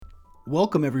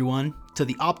Welcome, everyone, to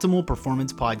the Optimal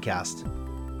Performance Podcast.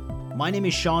 My name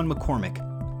is Sean McCormick.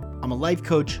 I'm a life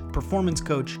coach, performance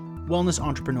coach, wellness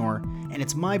entrepreneur, and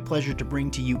it's my pleasure to bring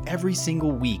to you every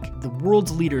single week the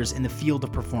world's leaders in the field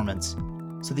of performance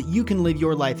so that you can live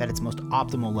your life at its most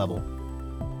optimal level.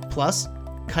 Plus,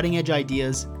 cutting-edge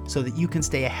ideas so that you can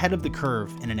stay ahead of the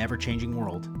curve in an ever-changing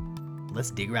world.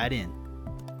 Let's dig right in.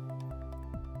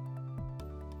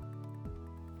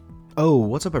 Oh,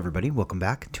 what's up, everybody? Welcome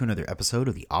back to another episode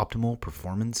of the Optimal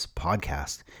Performance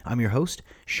Podcast. I'm your host,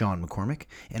 Sean McCormick,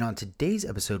 and on today's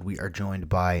episode, we are joined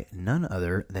by none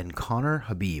other than Connor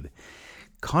Habib.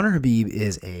 Connor Habib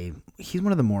he's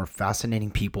one of the more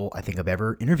fascinating people I think I've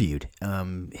ever interviewed.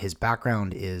 His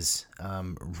background is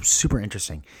super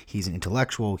interesting. He's an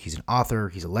intellectual, he's an author,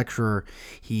 he's a lecturer,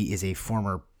 he is a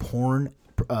former porn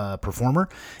performer,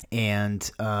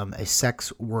 and a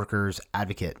sex workers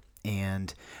advocate.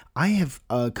 And I have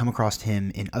come across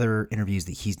him in other interviews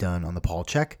that he's done on the Paul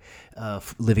Chek,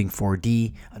 Living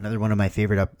 4D. Another one of my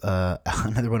favorite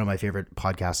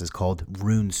podcasts is called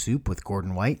Rune Soup with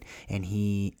Gordon White, and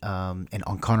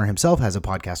Connor himself has a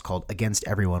podcast called Against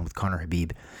Everyone with Connor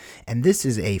Habib. And this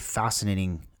is a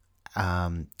fascinating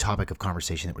topic of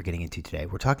conversation that we're getting into today.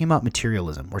 We're talking about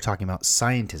materialism. We're talking about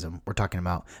scientism. We're talking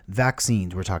about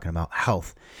vaccines. We're talking about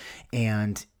health.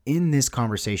 And in this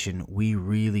conversation, we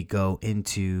really go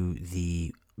into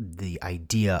the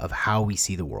idea of how we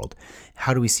see the world.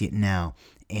 How do we see it now?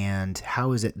 And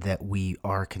how is it that we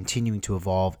are continuing to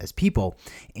evolve as people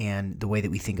and the way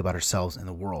that we think about ourselves and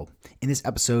the world? In this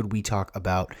episode, we talk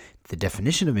about the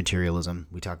definition of materialism.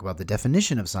 We talk about the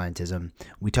definition of scientism.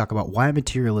 We talk about why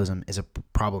materialism is a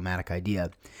problematic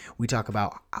idea. We talk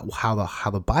about how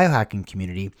the biohacking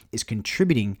community is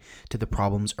contributing to the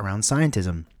problems around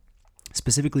scientism.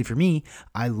 Specifically for me,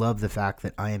 I love the fact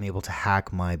that I am able to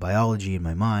hack my biology and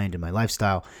my mind and my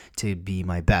lifestyle to be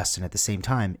my best. And at the same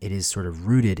time, it is sort of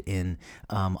rooted in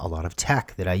a lot of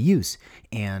tech that I use.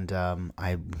 And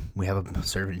we have a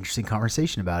sort of an interesting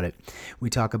conversation about it. We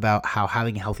talk about how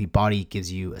having a healthy body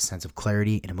gives you a sense of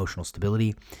clarity and emotional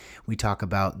stability. We talk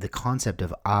about the concept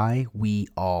of I, we,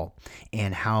 all,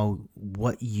 and how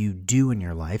what you do in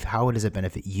your life, how does it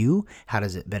benefit you? How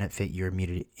does it benefit your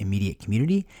immediate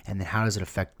community? And then how does it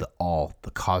affect the all,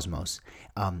 the cosmos?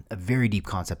 A very deep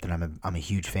concept that I'm a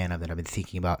huge fan of, that I've been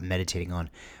thinking about and meditating on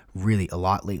really a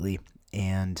lot lately.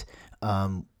 And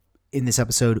in this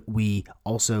episode, we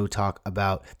also talk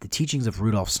about the teachings of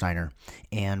Rudolf Steiner.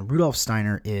 And Rudolf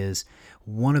Steiner is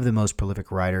one of the most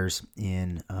prolific writers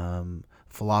in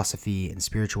philosophy and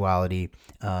spirituality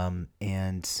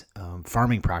and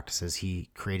farming practices. He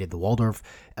created the Waldorf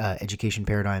education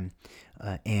paradigm.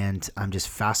 And I'm just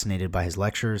fascinated by his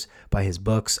lectures, by his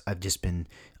books. I've just been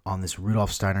on this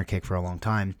Rudolf Steiner kick for a long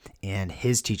time, and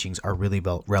his teachings are really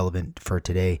relevant for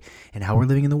today and how we're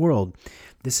living in the world.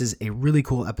 This is a really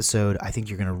cool episode. I think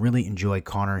you're going to really enjoy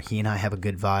Connor. He and I have a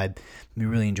good vibe. We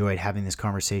really enjoyed having this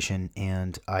conversation,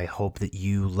 and I hope that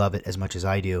you love it as much as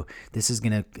I do. This is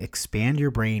going to expand your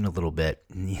brain a little bit.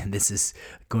 This is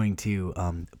going to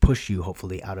push you,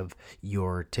 hopefully, out of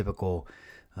your typical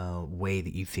way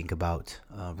that you think about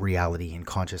reality and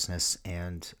consciousness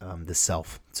and the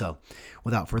self. So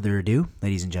without further ado,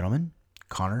 ladies and gentlemen,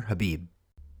 Connor Habib.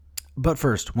 But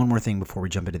first, one more thing before we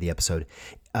jump into the episode.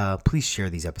 Please share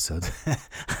these episodes.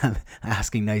 I'm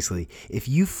asking nicely. If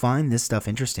you find this stuff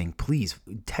interesting, please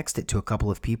text it to a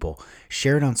couple of people.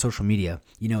 Share it on social media.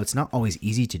 You know, it's not always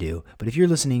easy to do, but if you're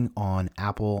listening on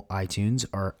Apple iTunes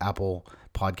or Apple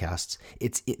Podcasts,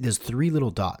 there's three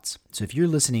little dots. So if you're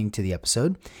listening to the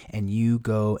episode and you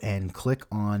go and click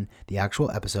on the actual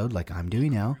episode like I'm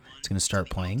doing now, it's going to start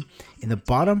playing. In the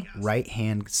bottom right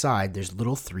hand side, there's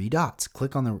little three dots.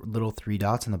 Click on the little three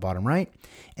dots on the bottom right,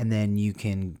 and then you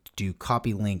can do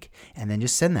copy link and then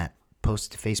just send that.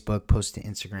 Post it to Facebook, post it to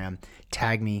Instagram,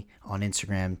 tag me on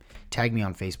Instagram, tag me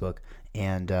on Facebook,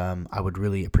 and I would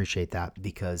really appreciate that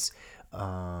because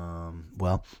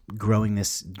growing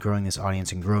this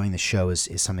audience and growing the show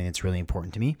is something that's really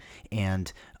important to me.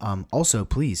 And also,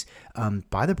 please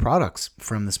buy the products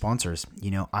from the sponsors.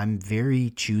 You know, I'm very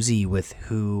choosy with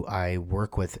who I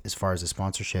work with as far as a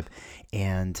sponsorship,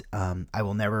 and I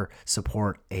will never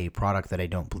support a product that I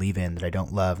don't believe in, that I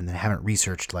don't love, and that I haven't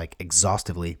researched like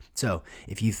exhaustively. So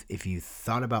if you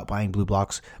thought about buying Blue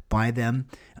Blocks, buy them.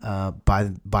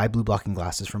 Buy blue blocking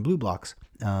glasses from Blue Blocks.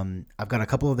 I've got a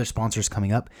couple other sponsors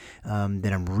coming up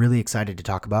that I'm really excited to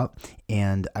talk about,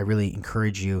 and I really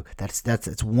encourage you.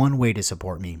 That's one way to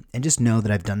support me, and just know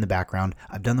that I've done the background,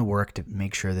 I've done the work to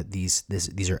make sure that these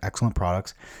are excellent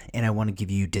products, and I want to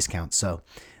give you discounts. So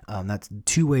that's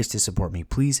two ways to support me.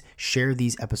 Please share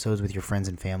these episodes with your friends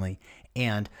and family,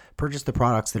 and purchase the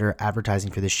products that are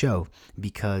advertising for this show,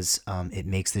 because it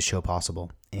makes this show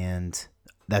possible. And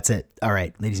that's it. All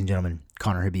right, ladies and gentlemen,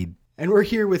 Connor Habib. And we're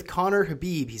here with Connor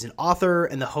Habib. He's an author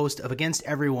and the host of Against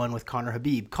Everyone with Connor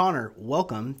Habib. Connor,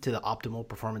 welcome to the Optimal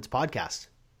Performance Podcast.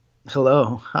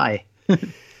 Hello. Hi.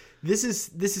 This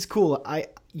is cool.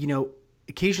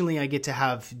 Occasionally I get to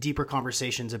have deeper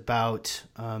conversations about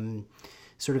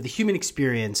sort of the human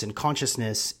experience and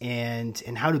consciousness and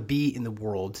how to be in the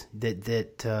world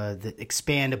that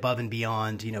expand above and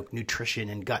beyond, nutrition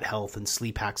and gut health and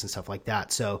sleep hacks and stuff like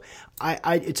that. So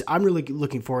I'm really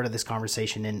looking forward to this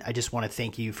conversation, and I just want to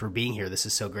thank you for being here. This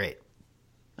is so great.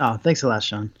 Oh, thanks a lot,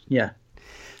 Sean. Yeah.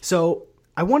 So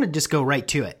I want to just go right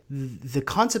to it. The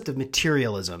concept of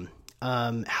materialism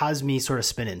has me sort of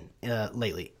spinning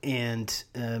lately, and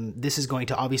this is going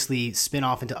to obviously spin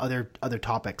off into other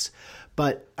topics.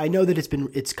 But I know that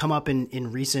it's come up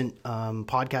in recent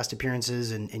podcast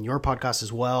appearances and your podcast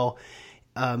as well.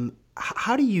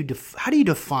 How do you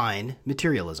define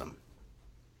materialism?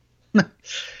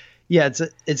 Yeah,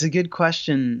 it's a good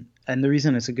question, and the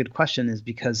reason it's a good question is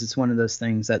because it's one of those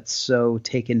things that's so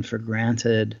taken for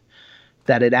granted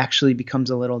that it actually becomes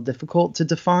a little difficult to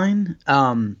define.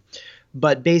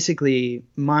 But basically,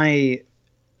 my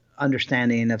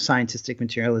understanding of scientific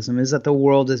materialism is that the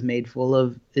world is made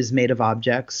of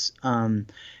objects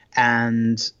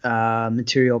and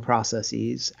material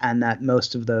processes, and that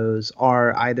most of those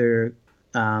are either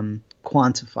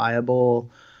quantifiable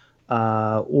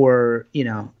or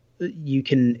you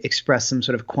can express some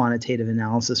sort of quantitative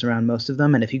analysis around most of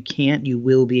them, and if you can't, you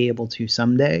will be able to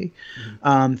someday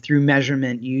through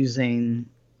measurement using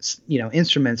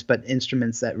instruments, but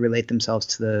instruments that relate themselves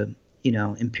to the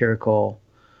empirical,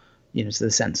 to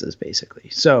the senses, basically.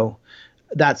 So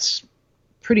that's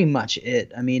pretty much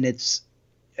it. I mean, it's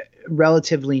a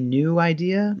relatively new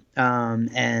idea,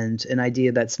 and an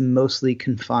idea that's mostly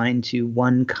confined to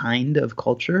one kind of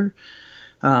culture,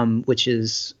 which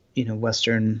is,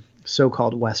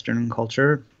 so-called Western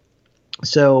culture.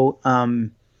 So,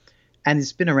 and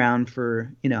it's been around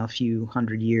for, a few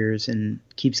hundred years and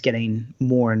keeps getting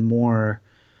more and more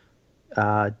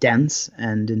dense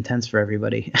and intense for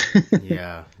everybody.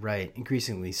 Yeah, right.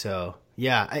 Increasingly so.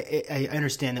 Yeah, I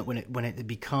understand that when it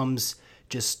becomes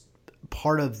just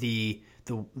part of the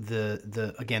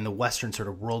Western sort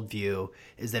of worldview,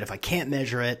 is that if I can't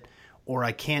measure it, or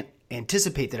I can't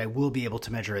anticipate that I will be able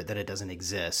to measure it, that it doesn't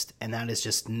exist, and that is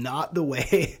just not the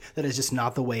way. That is just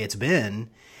not the way it's been.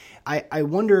 I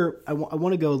wonder. I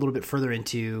want to go a little bit further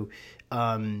into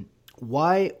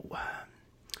why.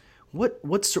 What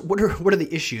are the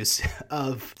issues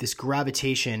of this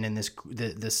gravitation and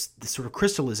this sort of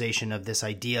crystallization of this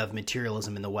idea of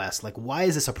materialism in the West? Like, why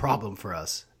is this a problem for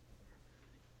us?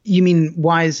 You mean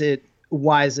why is it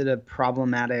a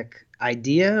problematic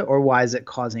idea, or why is it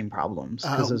causing problems?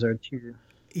 Because those are two.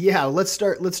 Yeah, let's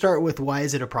start with why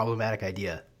is it a problematic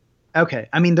idea? Okay,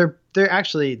 I mean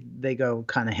they go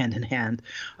kind of hand in hand.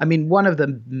 I mean, one of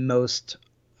the most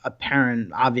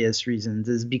apparent, obvious reasons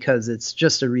is because it's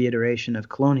just a reiteration of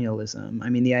colonialism. I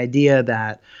mean, the idea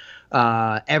that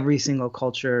every single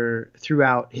culture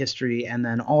throughout history, and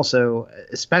then also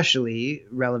especially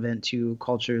relevant to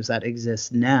cultures that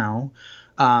exist now,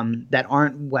 that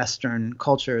aren't Western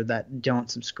culture, that don't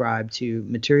subscribe to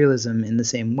materialism in the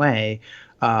same way,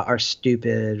 are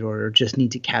stupid or just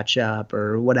need to catch up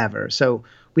or whatever. So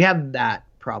we have that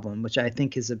problem, which I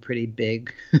think is a pretty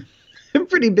big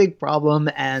problem,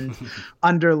 and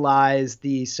underlies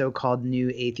the so-called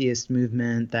new atheist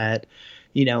movement that,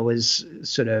 was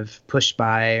sort of pushed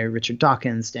by Richard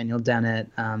Dawkins, Daniel Dennett,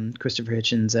 Christopher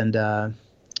Hitchens,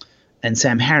 and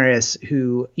Sam Harris,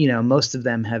 who, most of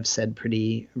them have said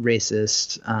pretty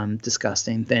racist,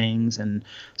 disgusting things, and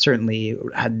certainly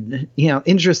had,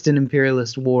 interest in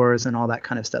imperialist wars and all that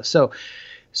kind of stuff. So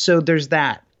there's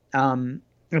that.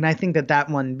 And I think that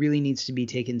one really needs to be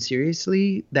taken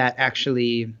seriously, that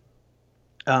actually,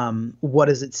 what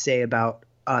does it say about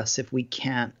us if we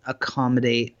can't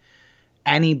accommodate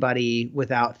anybody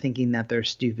without thinking that they're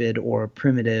stupid or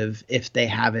primitive if they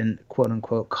haven't, quote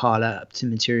unquote, caught up to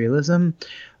materialism?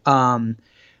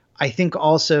 I think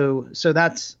also, so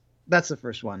that's the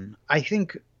first one. I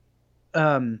think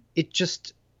it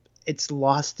just it's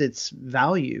lost its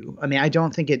value. I mean, I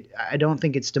don't think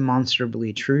it's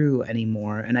demonstrably true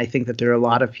anymore. And I think that there are a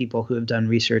lot of people who have done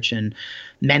research in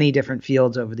many different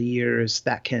fields over the years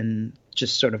that can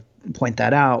just sort of point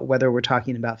that out, whether we're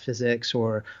talking about physics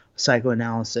or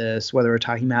psychoanalysis, whether we're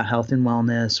talking about health and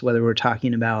wellness, whether we're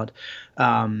talking about,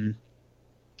 I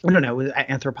don't know,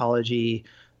 anthropology,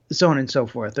 so on and so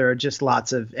forth. There are just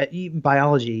lots of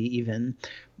biology even.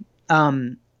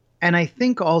 And I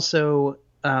think also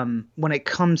when it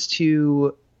comes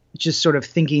to just sort of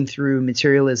thinking through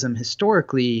materialism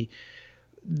historically,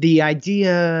 the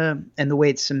idea and the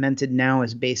way it's cemented now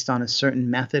is based on a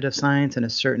certain method of science and a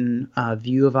certain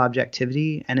view of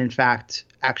objectivity. And in fact,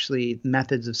 actually,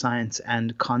 methods of science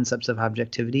and concepts of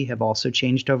objectivity have also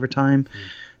changed over time.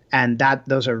 And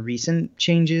those are recent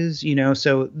changes,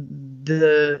 so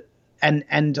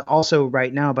and also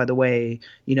right now, by the way,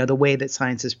 the way that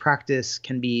science is practiced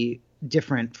can be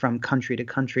different from country to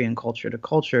country and culture to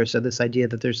culture. So this idea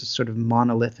that there's a sort of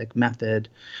monolithic method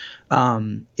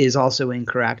is also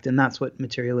incorrect. And that's what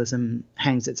materialism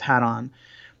hangs its hat on.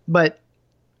 But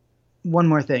one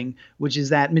more thing, which is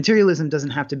that materialism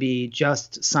doesn't have to be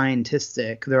just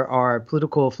scientific. There are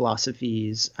political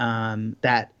philosophies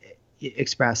that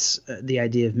express the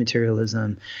idea of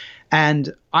materialism.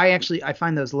 And I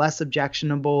find those less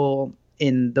objectionable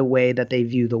in the way that they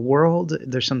view the world.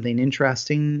 There's something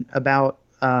interesting about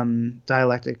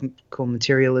dialectical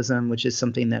materialism, which is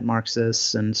something that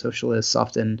Marxists and socialists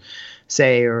often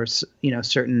say, or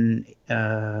certain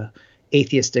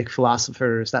atheistic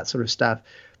philosophers, that sort of stuff.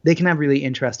 They can have really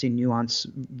interesting,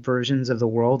 nuanced versions of the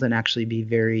world and actually be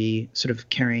very sort of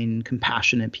caring,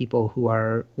 compassionate people who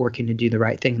are working to do the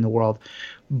right thing in the world.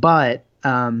 But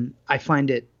I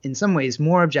find it in some ways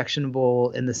more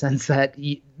objectionable in the sense that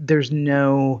there's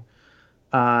no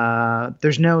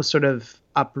sort of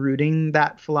uprooting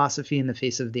that philosophy in the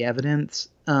face of the evidence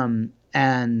and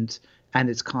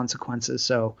its consequences.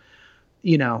 So,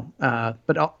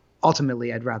 but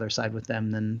ultimately, I'd rather side with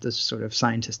them than this sort of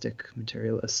scientific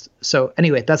materialist. So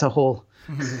anyway, that's a whole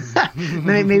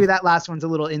maybe that last one's a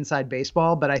little inside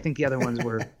baseball, but I think the other ones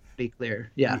were pretty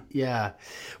clear. Yeah. Yeah.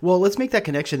 Well, let's make that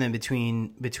connection then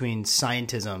between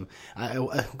scientism.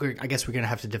 I guess we're going to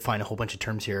have to define a whole bunch of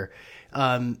terms here.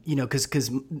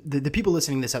 Because the people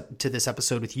listening to this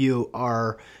episode with you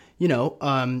are,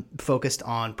 focused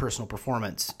on personal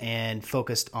performance and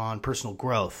focused on personal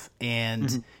growth.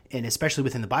 And especially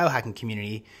within the biohacking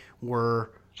community, where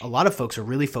a lot of folks are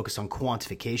really focused on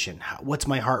quantification. What's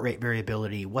my heart rate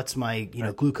variability? What's my,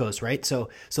 glucose, right? So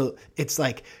it's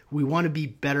like, we want to be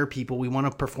better people. We want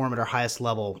to perform at our highest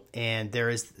level. And there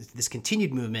is this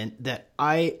continued movement that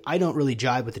I don't really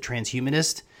jive with the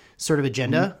transhumanist sort of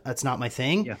agenda. That's not my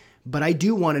thing. Yeah. But I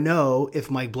do want to know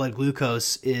if my blood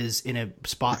glucose is in a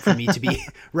spot for me to be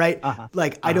right.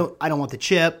 I don't want the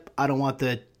chip. I don't want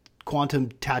the quantum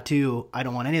tattoo. I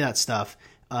don't want any of that stuff.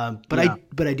 But I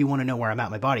do want to know where I'm at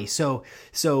in my body. So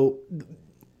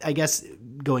I guess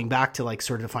going back to like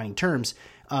sort of defining terms,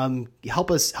 help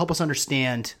us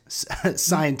understand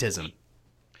scientism.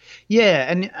 Yeah.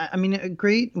 And I mean, a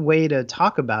great way to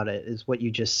talk about it is what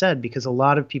you just said, because a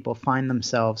lot of people find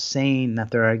themselves saying that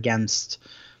they're against,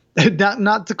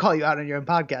 not to call you out on your own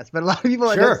podcast, but a lot of people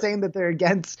are saying that they're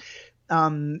against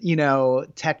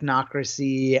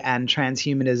technocracy and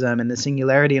transhumanism and the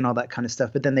singularity and all that kind of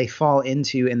stuff. But then they fall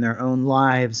into, in their own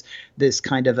lives, this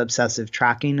kind of obsessive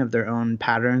tracking of their own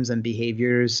patterns and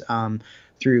behaviors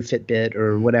through Fitbit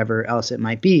or whatever else it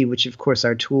might be, which of course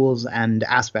are tools and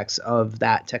aspects of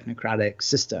that technocratic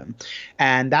system.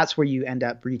 And that's where you end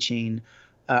up reaching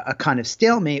a kind of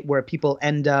stalemate where people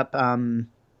end up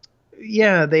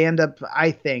they end up, I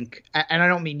think, and I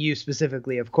don't mean you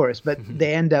specifically, of course, but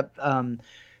they end up,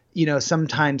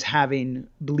 sometimes having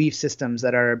belief systems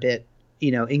that are a bit,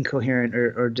 incoherent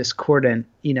or discordant,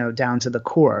 down to the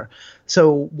core.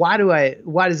 So why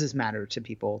does this matter to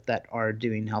people that are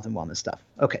doing health and wellness stuff?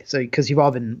 Okay. So, because you've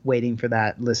all been waiting for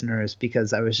that, listeners,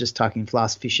 because I was just talking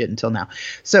philosophy shit until now.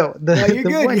 So the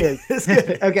point is,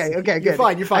 okay, good. You're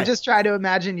fine. I just try to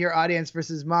imagine your audience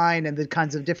versus mine and the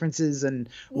kinds of differences and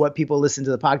what people listen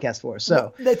to the podcast for.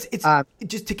 So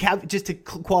just to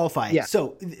qualify. Yeah.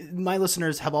 So my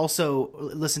listeners have also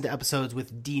listened to episodes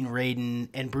with Dean Radin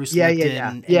and Bruce Lipton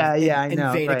and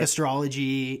Vedic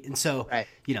astrology. And so,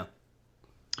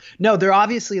 No, they're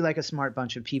obviously like a smart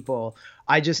bunch of people.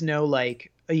 I just know,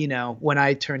 when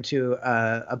I turn to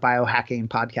a biohacking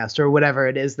podcast or whatever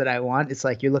it is that I want, it's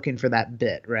like you're looking for that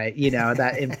bit, right?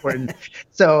 That important.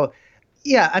 So,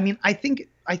 yeah, I mean, I think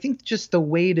just the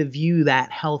way to view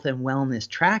that health and wellness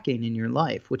tracking in your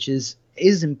life, which is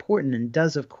important and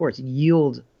does, of course,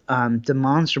 yield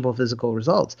demonstrable physical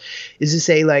results, is to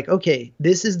say, like, okay,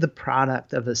 this is the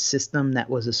product of a system that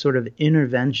was a sort of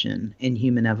intervention in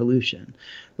human evolution.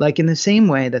 Like in the same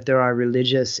way that there are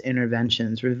religious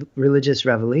interventions, religious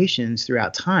revelations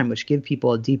throughout time, which give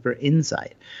people a deeper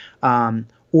insight,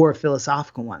 or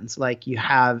philosophical ones. Like you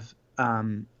have,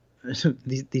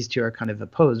 these two are kind of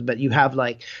opposed, but you have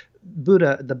like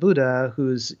the Buddha,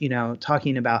 who's,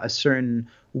 talking about a certain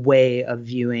way of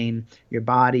viewing your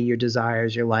body, your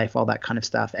desires, your life, all that kind of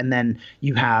stuff. And then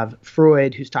you have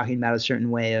Freud, who's talking about a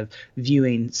certain way of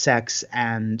viewing sex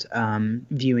and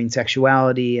viewing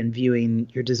sexuality and viewing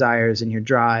your desires and your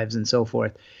drives and so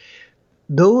forth.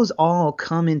 Those all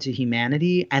come into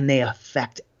humanity and they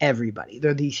affect everybody.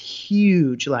 They're these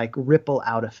huge, like, ripple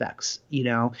out effects,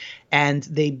 and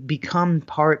they become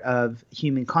part of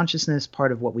human consciousness,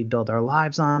 part of what we build our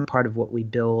lives on, part of what we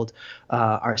build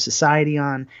our society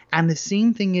on. And the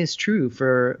same thing is true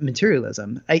for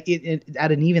materialism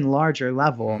at an even larger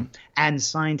level, and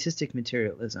scientific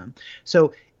materialism.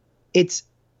 So it's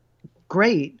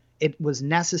great. It was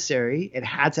necessary. It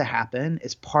had to happen.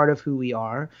 It's part of who we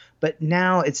are. But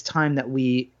now it's time that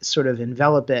we sort of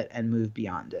envelop it and move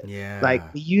beyond it. Yeah.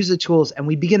 Like we use the tools and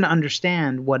we begin to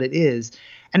understand what it is.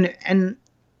 And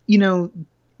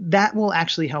that will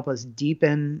actually help us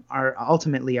deepen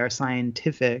ultimately our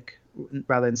scientific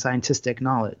rather than scientistic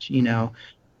knowledge,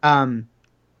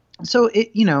 So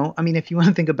if you want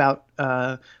to think about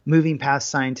moving past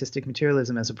scientific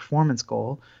materialism as a performance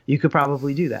goal, you could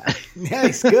probably do that.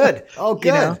 Nice, good. Oh,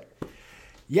 good.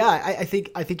 Yeah, I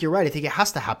think you're right. I think it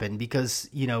has to happen because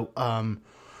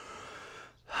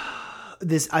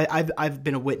I've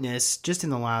been a witness just in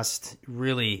the last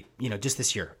just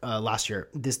this year, last year.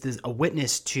 This a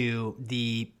witness to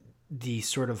the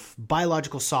sort of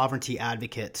biological sovereignty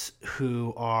advocates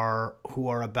who are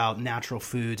about natural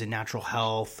foods and natural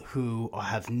health, who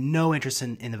have no interest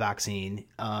in the vaccine.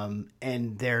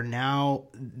 And they're now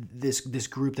this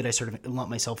group that I sort of lump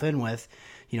myself in with,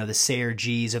 the Sayer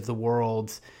G's of the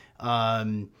world,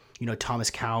 Thomas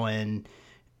Cowan,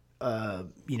 to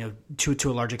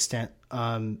a large extent,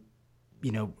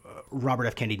 Robert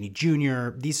F. Kennedy Jr.,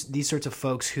 these sorts of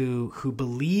folks who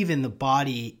believe in the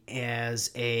body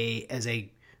as a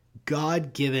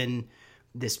God-given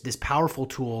this powerful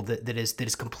tool that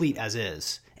is complete as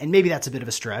is. And maybe that's a bit of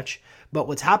a stretch, but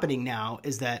what's happening now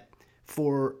is that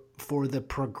for the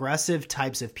progressive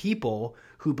types of people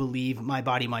who believe my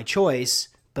body, my choice,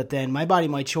 but then my body,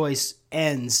 my choice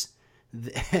ends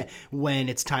when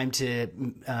it's time to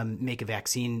make a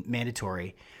vaccine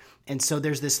mandatory. And so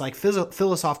there's this like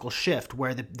philosophical shift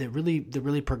where the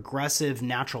really progressive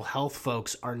natural health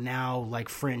folks are now like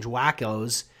fringe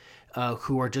wackos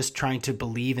who are just trying to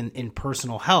believe in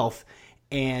personal health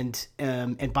and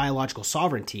biological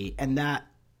sovereignty. And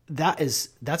that's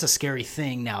a scary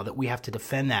thing now that we have to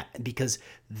defend that because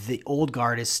the old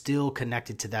guard is still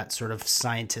connected to that sort of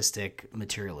scientific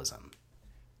materialism.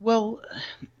 Well,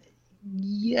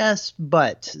 yes,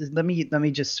 but let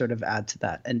me just sort of add to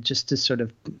that and just to sort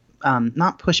of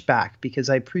not push back because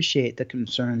I appreciate the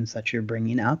concerns that you're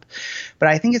bringing up, but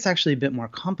I think it's actually a bit more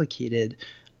complicated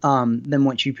than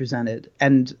what you presented.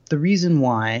 And the reason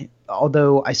why,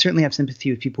 although I certainly have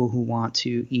sympathy with people who want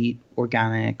to eat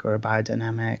organic or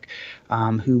biodynamic,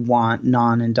 who want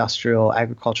non-industrial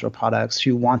agricultural products,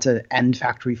 who want to end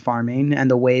factory farming and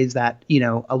the ways that,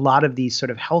 a lot of these sort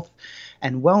of health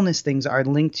and wellness things are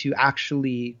linked to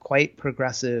actually quite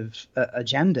progressive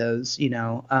agendas,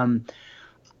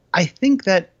 I think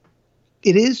that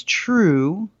it is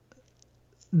true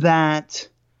that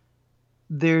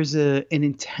there's an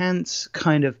intense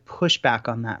kind of pushback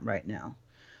on that right now.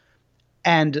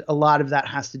 And a lot of that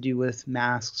has to do with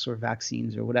masks or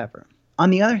vaccines or whatever. On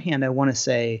the other hand, I want to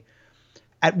say,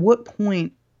 at what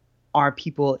point are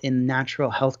people in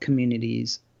natural health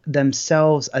communities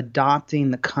themselves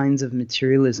adopting the kinds of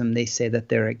materialism they say that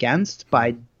they're against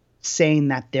by saying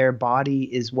that their body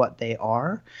is what they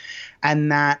are,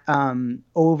 and that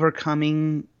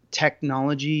overcoming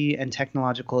technology and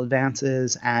technological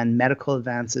advances and medical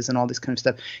advances and all this kind of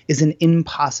stuff is an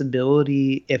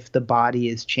impossibility if the body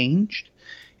is changed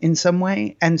in some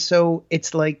way. And so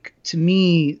it's like, to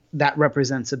me, that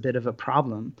represents a bit of a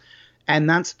problem. And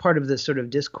that's part of the sort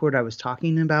of discord I was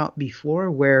talking about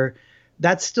before, where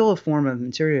that's still a form of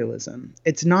materialism.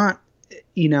 It's not,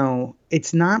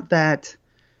 it's not that.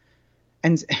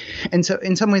 And so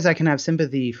in some ways I can have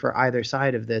sympathy for either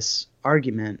side of this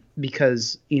argument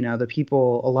because, a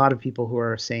lot of people who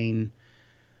are saying,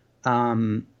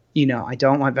 I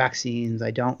don't want vaccines.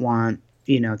 I don't want,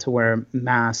 to wear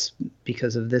masks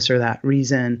because of this or that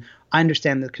reason. I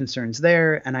understand the concerns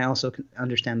there, and I also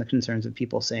understand the concerns of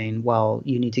people saying, well,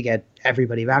 you need to get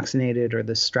everybody vaccinated or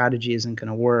this strategy isn't going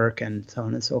to work, and so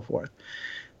on and so forth.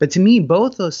 But to me,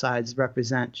 both those sides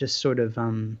represent just sort of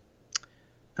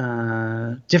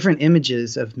different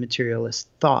images of materialist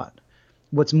thought.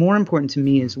 What's more important to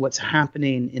me is what's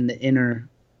happening in the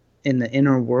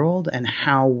inner world and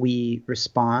how we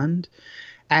respond,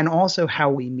 and also how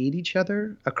we meet each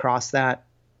other across that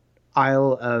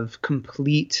aisle of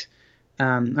complete.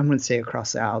 I'm going to say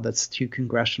across the aisle. That's too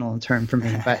congressional a term for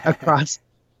me, but across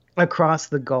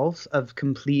the gulf of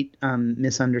complete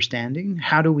misunderstanding.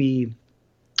 How do we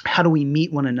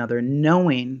meet one another,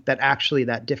 knowing that actually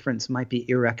that difference might be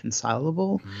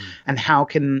irreconcilable, and how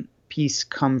can peace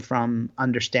come from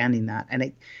understanding that?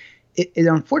 And it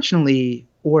unfortunately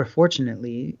or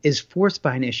fortunately is forced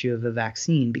by an issue of a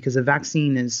vaccine, because a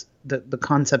vaccine is the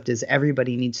concept is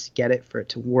everybody needs to get it for it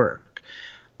to work.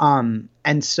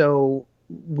 And so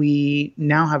we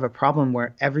now have a problem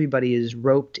where everybody is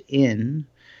roped in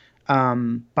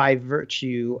by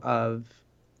virtue of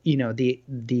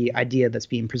the idea that's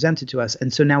being presented to us.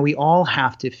 And so now we all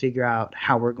have to figure out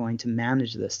how we're going to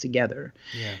manage this together.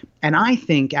 Yeah. And I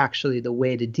think actually the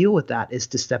way to deal with that is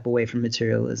to step away from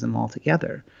materialism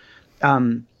altogether.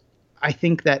 I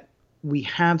think that we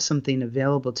have something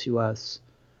available to us,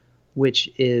 which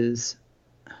is,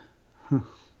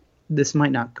 this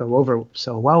might not go over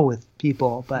so well with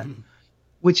people, but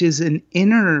which is an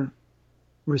inner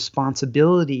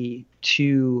responsibility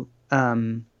to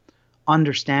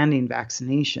understanding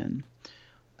vaccination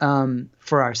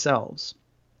for ourselves.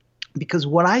 Because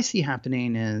what I see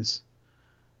happening is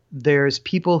there's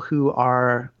people who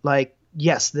are like,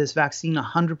 yes, this vaccine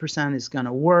 100% is going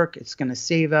to work. It's going to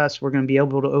save us. We're going to be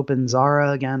able to open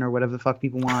Zara again, or whatever the fuck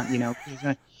people want,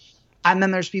 And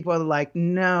then there's people that are like,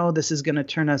 no, this is going to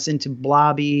turn us into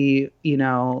blobby,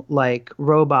 like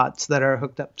robots that are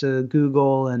hooked up to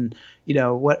Google and,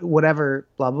 whatever,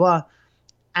 blah, blah.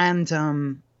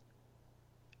 And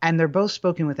they're both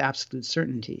spoken with absolute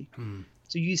certainty.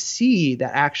 So you see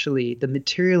that actually the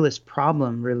materialist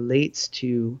problem relates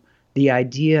to the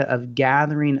idea of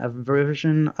gathering a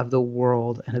version of the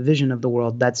world and a vision of the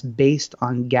world that's based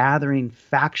on gathering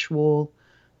factual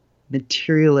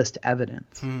materialist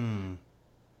evidence.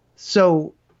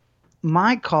 So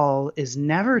my call is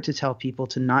never to tell people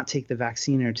to not take the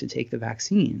vaccine or to take the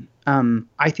vaccine.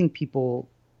 I think people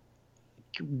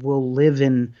will live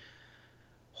in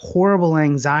horrible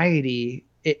anxiety,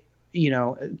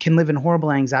 can live in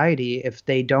horrible anxiety if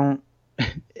they don't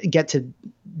get to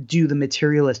do the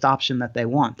materialist option that they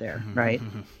want there, right?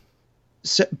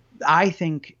 So I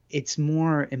think it's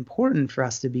more important for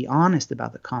us to be honest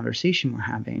about the conversation we're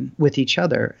having with each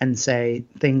other and say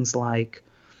things like,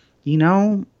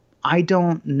 I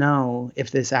don't know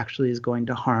if this actually is going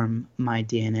to harm my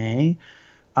DNA,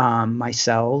 my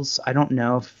cells. I don't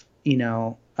know if,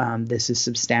 this is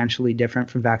substantially different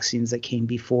from vaccines that came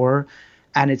before.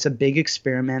 And it's a big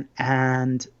experiment,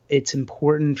 and it's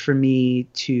important for me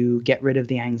to get rid of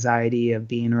the anxiety of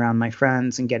being around my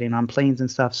friends and getting on planes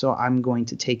and stuff. So I'm going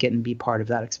to take it and be part of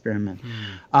that experiment.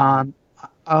 I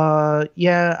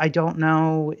don't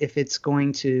know if it's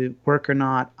going to work or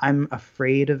not. I'm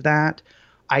afraid of that.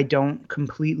 I don't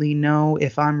completely know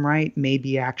if I'm right.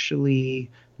 Maybe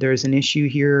actually there's an issue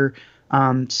here.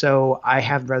 So I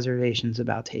have reservations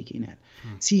about taking it.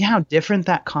 See how different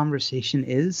that conversation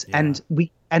is? Yeah.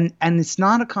 And it's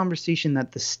not a conversation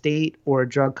that the state or a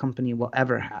drug company will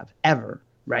ever have, ever,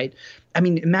 right? I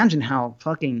mean, imagine how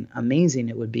fucking amazing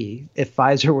it would be if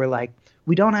Pfizer were like,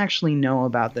 we don't actually know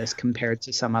about this compared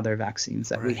to some other vaccines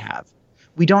that we have.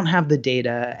 We don't have the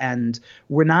data, and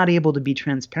we're not able to be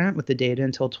transparent with the data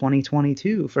until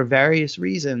 2022 for various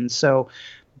reasons. So,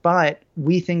 but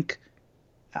we think,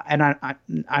 and I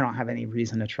don't have any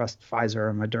reason to trust Pfizer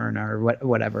or Moderna or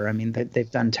whatever. I mean,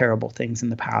 they've done terrible things in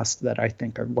the past that I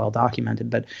think are well documented.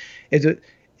 But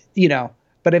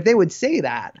but if they would say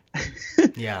that,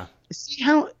 yeah, see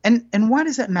how and why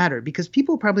does that matter? Because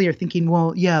people probably are thinking,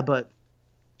 well, yeah, but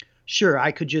sure,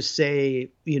 I could just say,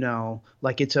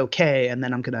 like it's okay, and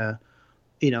then I'm gonna,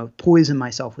 poison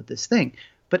myself with this thing.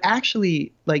 But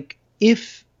actually, like,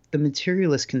 if the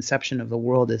materialist conception of the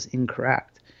world is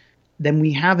incorrect, then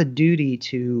we have a duty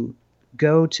to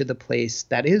go to the place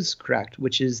that is correct,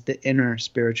 which is the inner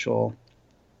spiritual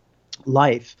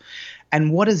life.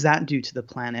 And what does that do to the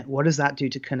planet? What does that do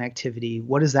to connectivity?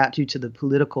 What does that do to the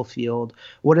political field?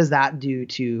 What does that do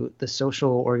to the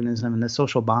social organism and the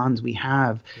social bonds we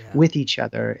have with each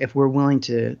other if we're willing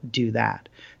to do that?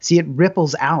 See, it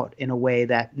ripples out in a way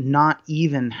that not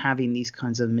even having these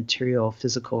kinds of material,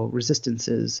 physical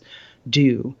resistances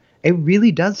do. It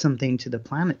really does something to the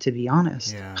planet, to be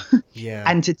honest. Yeah.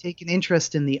 And to take an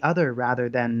interest in the other rather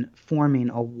than forming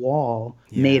a wall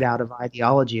made out of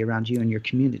ideology around you and your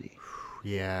community.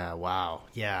 Yeah. Wow.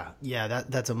 Yeah.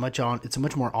 It's a much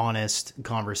more honest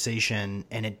conversation,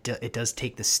 and it does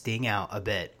take the sting out a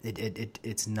bit.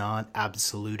 It's not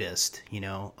absolutist,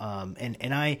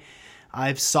 and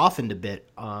I've softened a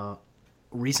bit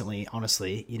recently,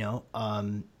 honestly.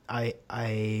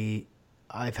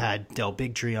 I've had Del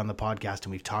Bigtree on the podcast,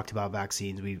 and we've talked about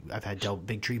vaccines. I've had Del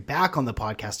Bigtree back on the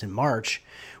podcast in March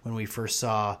when we first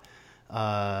saw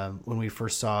the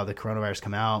coronavirus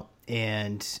come out,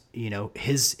 and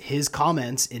his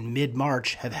comments in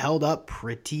mid-March have held up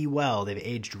pretty well. They've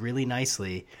aged really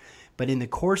nicely, but in the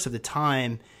course of the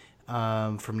time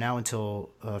from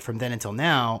then until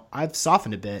now, I've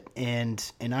softened a bit,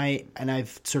 and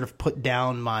I've sort of put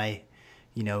down my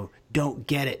don't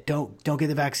get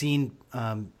the vaccine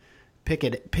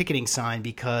picketing sign,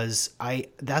 because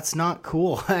that's not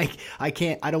cool. I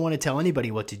don't want to tell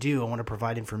anybody what to do. I want to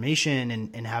provide information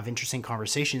and have interesting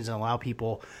conversations and allow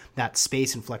people that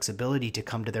space and flexibility to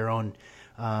come to their own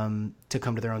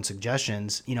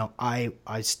suggestions. I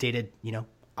stated,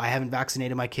 I haven't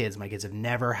vaccinated my kids. My kids have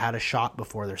never had a shot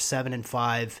before. They're 7 and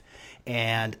 5.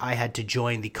 And I had to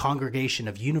join the Congregation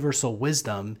of Universal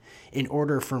Wisdom in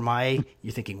order for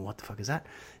you're thinking, what the fuck is that?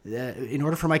 In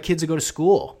order for my kids to go to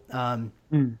school.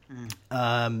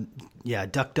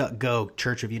 DuckDuckGo,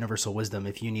 Church of Universal Wisdom,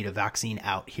 if you need a vaccine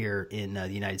out here in the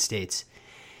United States.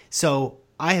 So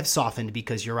I have softened,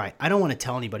 because you're right. I don't want to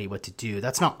tell anybody what to do.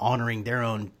 That's not honoring their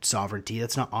own sovereignty.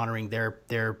 That's not honoring their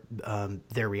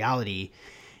reality.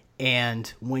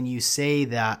 And when you say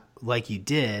that, like you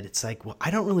did, it's like, well,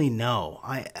 I don't really know.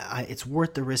 It's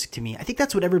worth the risk to me. I think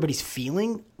that's what everybody's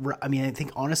feeling. I mean, I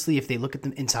think honestly, if they look at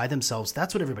them inside themselves,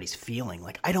 that's what everybody's feeling.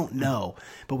 Like, I don't know,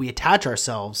 but we attach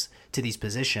ourselves to these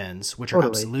positions, which are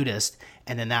absolutist,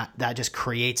 and then that just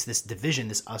creates this division,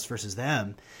 this us versus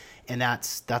them, and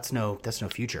that's no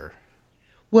future.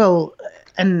 Well,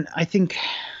 and I think,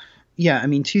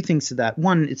 two things to that.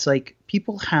 One, it's like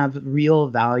people have real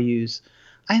values.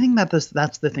 I think that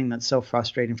that's the thing that's so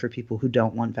frustrating for people who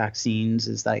don't want vaccines,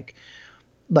 is like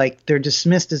they're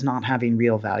dismissed as not having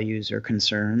real values or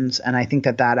concerns. And I think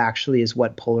that actually is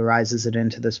what polarizes it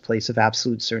into this place of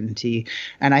absolute certainty.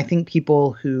 And I think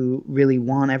people who really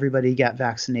want everybody to get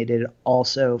vaccinated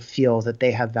also feel that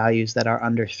they have values that are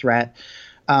under threat,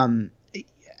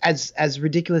 as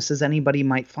ridiculous as anybody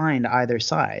might find either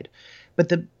side. But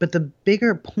the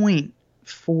bigger point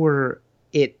for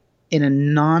it in a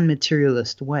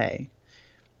non-materialist way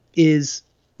is,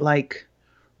 like,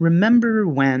 remember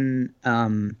when,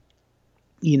 in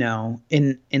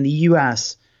the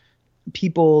US,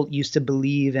 people used to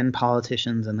believe in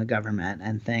politicians and the government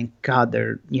and think, God,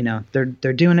 they're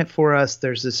doing it for us.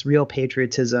 There's this real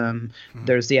patriotism. Mm-hmm.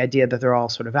 There's the idea that they're all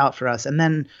sort of out for us. And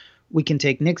then we can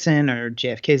take Nixon or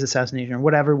JFK's assassination or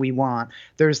whatever we want.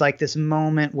 There's like this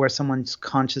moment where someone's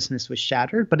consciousness was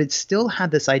shattered, but it still had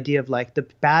this idea of like the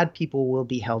bad people will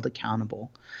be held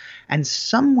accountable. And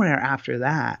somewhere after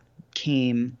that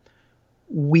came,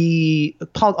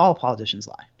 all politicians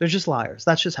lie. They're just liars.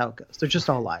 That's just how it goes. They're just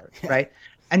all liars, right?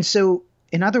 And so,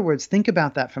 in other words, think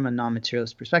about that from a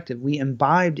non-materialist perspective. We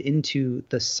imbibed into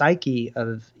the psyche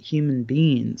of human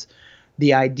beings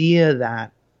the idea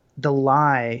that the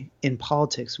lie in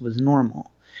politics was normal.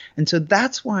 And so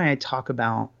that's why I talk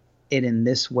about it in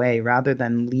this way, rather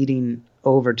than leading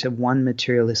over to one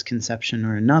materialist conception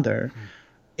or another. Mm-hmm.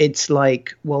 It's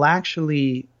like, well,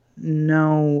 actually,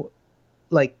 no,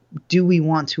 like, do we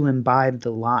want to imbibe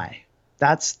the lie?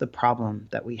 That's the problem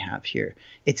that we have here.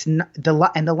 It's not the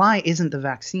lie, and the lie isn't the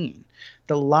vaccine.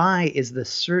 The lie is the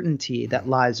certainty that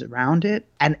lies around it,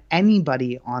 and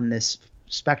anybody on this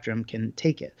spectrum can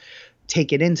take it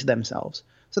into themselves.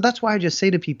 So that's why I just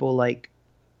say to people, like,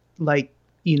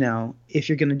 if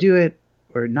you're going to do it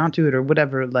or not do it or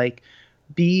whatever, like,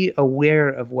 be aware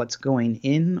of what's going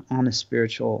in on a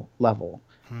spiritual level.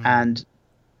 And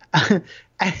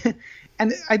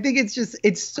and I think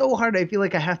it's so hard. I feel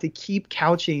like I have to keep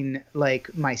couching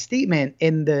like my statement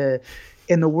in the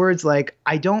words, like,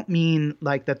 I don't mean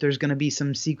like that there's going to be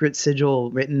some secret sigil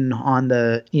written on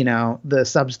the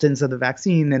substance of the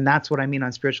vaccine, and that's what I mean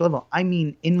on spiritual level. I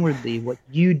mean inwardly what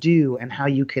you do and how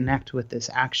you connect with this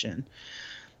action.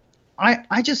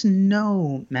 I just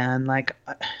know, man, like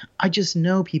I just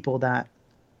know people that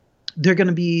they're going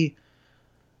to be,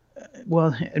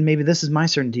 well, and maybe this is my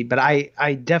certainty, but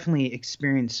I definitely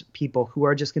experience people who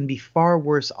are just going to be far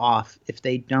worse off if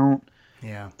they don't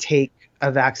take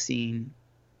a vaccine.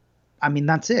 I mean,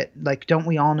 that's it. Like, don't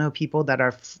we all know people that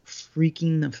are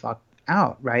freaking the fuck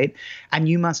out, right? And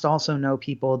you must also know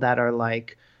people that are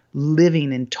like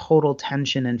living in total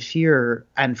tension and fear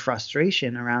and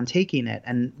frustration around taking it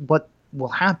and what will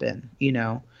happen, you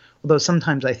know? Although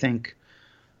sometimes I think,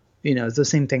 you know, it's the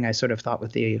same thing I sort of thought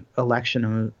with the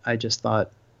election. I just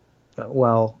thought,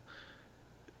 well,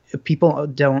 people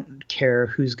don't care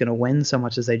who's going to win so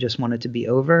much as they just want it to be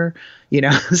over, you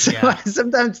know? So I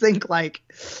sometimes think like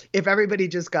if everybody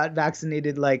just got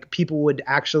vaccinated, like people would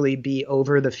actually be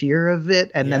over the fear of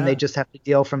it. And then they just have to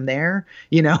deal from there,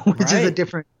 you know, which is a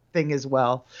different thing as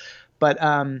well. But,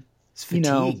 it's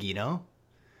fatigue, you know?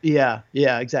 Yeah,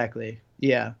 exactly.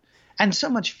 Yeah. And so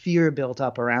much fear built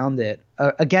up around it,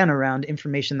 again, around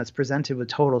information that's presented with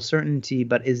total certainty,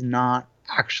 but is not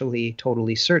actually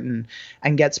totally certain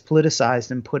and gets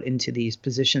politicized and put into these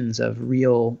positions of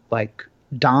real like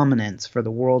dominance for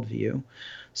the worldview.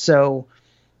 So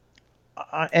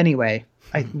anyway,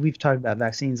 we've talked about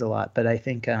vaccines a lot, but I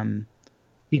think,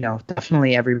 you know,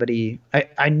 definitely everybody,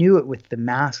 I knew it with the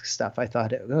mask stuff. I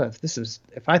thought,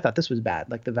 if I thought this was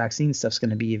bad, like the vaccine stuff's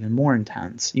going to be even more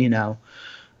intense, you know?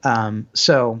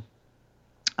 So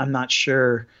I'm not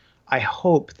sure. I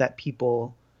hope that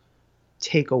people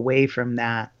take away from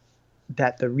that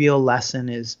the real lesson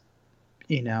is,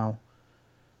 you know,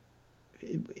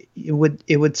 it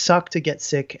would suck to get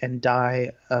sick and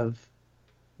die of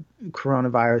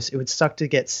coronavirus. It would suck to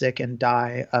get sick and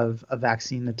die of a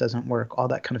vaccine that doesn't work, all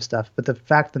that kind of stuff. But the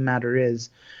fact of the matter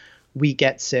is we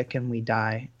get sick and we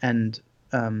die, and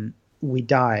we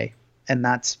die. And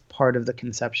that's part of the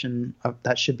conception of,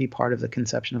 that should be part of the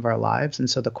conception of our lives. And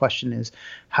so the question is,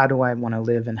 how do I want to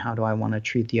live and how do I want to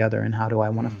treat the other? And how do I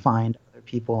want to find other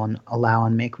people and allow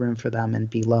and make room for them and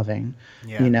be loving,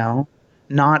 you know,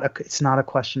 it's not a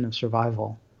question of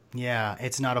survival. Yeah.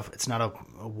 It's not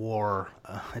a war.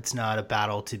 It's not a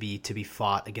battle to be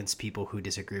fought against people who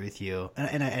disagree with you.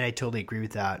 And I totally agree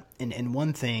with that. And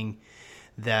one thing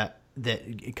that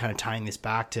kind of tying this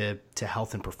back to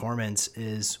health and performance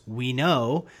is we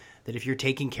know that if you're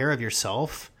taking care of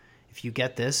yourself, if you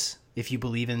get this, if you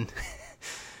believe in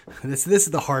this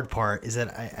is the hard part, is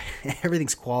that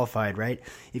everything's qualified, right?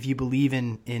 If you believe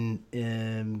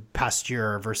in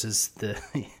Pasteur versus the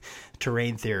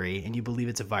terrain theory and you believe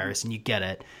it's a virus and you get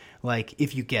it, like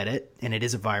if you get it and it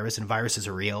is a virus and viruses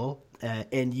are real,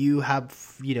 and you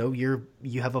have, you know,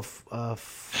 you have a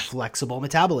flexible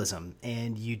metabolism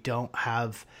and you don't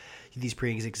have these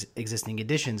pre-existing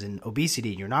conditions and obesity,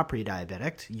 and you're not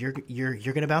pre-diabetic, you're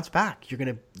going to bounce back. You're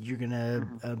going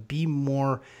to be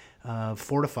more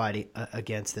fortified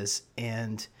against this.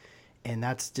 And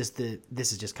that's just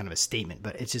this is just kind of a statement,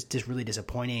 but it's just really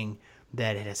disappointing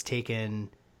that it has taken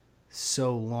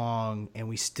so long and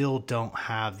we still don't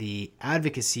have the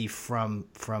advocacy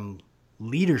from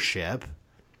leadership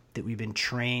that we've been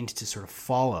trained to sort of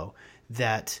follow,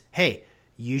 that, hey,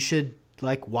 you should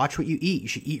like watch what you eat. You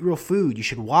should eat real food. You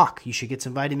should walk. You should get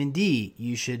some vitamin D.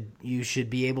 You should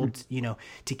be able to, you know,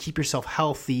 to keep yourself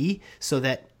healthy so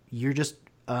that you're just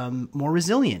more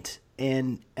resilient.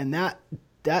 And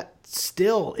that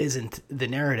still isn't the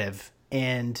narrative.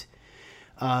 And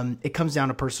it comes down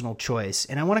to personal choice.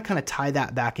 And I want to kind of tie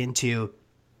that back into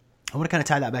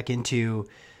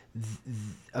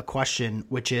a question,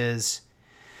 which is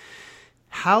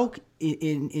how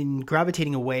in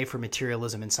gravitating away from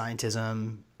materialism and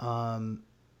scientism,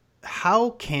 how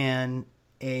can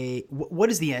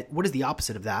what is the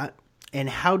opposite of that, and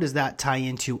how does that tie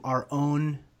into our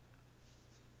own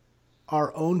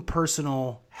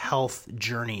personal health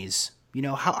journeys? You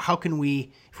know, how can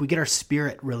we, if we get our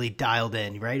spirit really dialed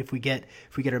in, right? If we get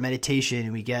our meditation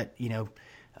and we get, you know,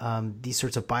 these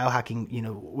sorts of biohacking, you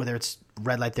know, whether it's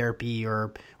red light therapy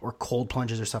or cold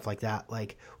plunges or stuff like that,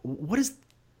 like what is,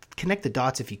 connect the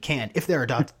dots if you can, if there are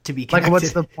dots to be connected. Like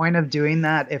what's the point of doing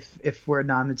that if we're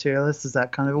non-materialists? Is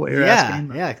that kind of what you're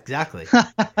asking? Yeah, exactly.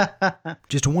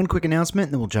 Just one quick announcement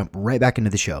and then we'll jump right back into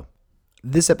the show.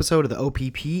 This episode of the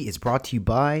OPP is brought to you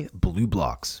by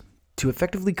BlueBlox. To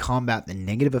effectively combat the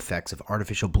negative effects of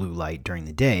artificial blue light during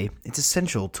the day, it's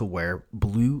essential to wear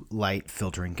blue light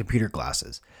filtering computer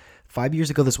glasses. 5 years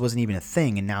ago, this wasn't even a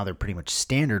thing, and now they're pretty much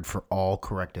standard for all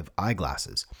corrective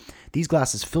eyeglasses. These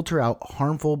glasses filter out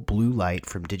harmful blue light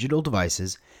from digital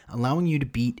devices, allowing you to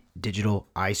beat digital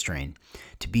eye strain.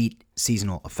 To beat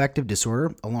seasonal affective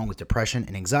disorder, along with depression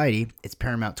and anxiety, it's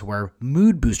paramount to wear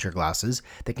mood booster glasses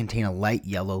that contain a light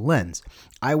yellow lens.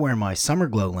 I wear my Summer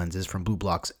Glow lenses from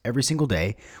BlueBlox every single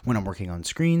day when I'm working on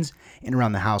screens and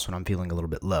around the house when I'm feeling a little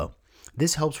bit low.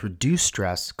 This helps reduce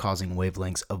stress causing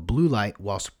wavelengths of blue light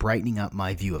whilst brightening up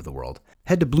my view of the world.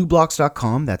 Head to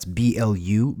BlueBlox.com, that's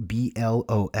BLUBLOX,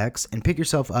 and pick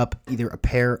yourself up either a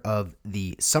pair of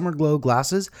the Summer Glow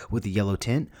glasses with the yellow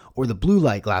tint or the blue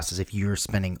light glasses if you're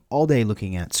spending all day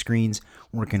looking at screens,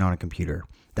 working on a computer.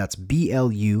 That's BLUBLOX.com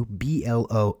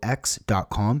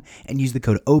and use the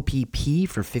code OPP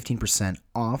for 15%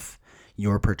 off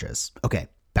your purchase. Okay,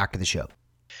 back to the show.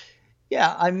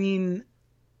 Yeah, I mean,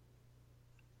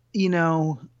 you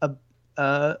know,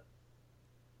 the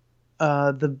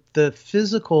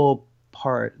physical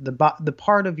part, the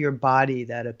part of your body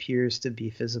that appears to be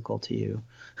physical to you,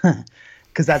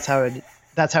 because that's how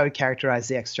it characterize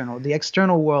the external. The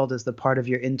external world is the part of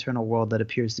your internal world that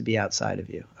appears to be outside of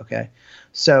you. Okay,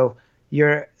 so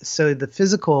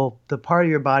the part of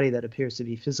your body that appears to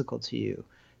be physical to you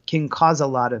can cause a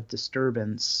lot of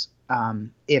disturbance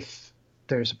if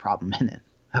there's a problem in it.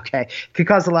 Okay, it could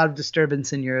cause a lot of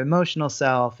disturbance in your emotional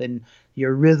self and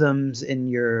your rhythms in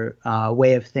your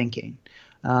way of thinking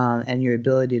and your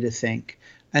ability to think.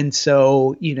 And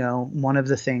so, you know, one of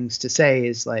the things to say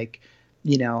is like,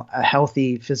 you know, a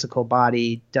healthy physical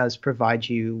body does provide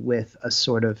you with a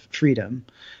sort of freedom.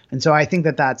 And so I think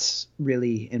that that's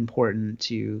really important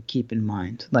to keep in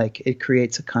mind. Like it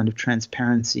creates a kind of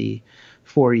transparency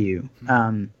for you.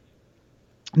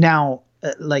 Now,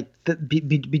 like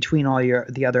between all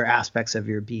the other aspects of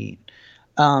your being,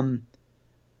 you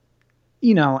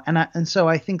know, and so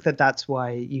I think that that's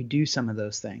why you do some of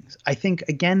those things. I think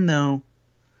again though,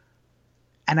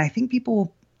 and I think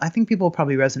people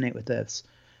probably resonate with this.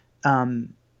 You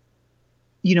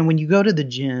know, when you go to the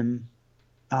gym,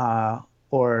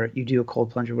 or you do a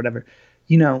cold plunge or whatever,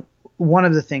 you know, one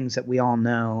of the things that we all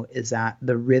know is that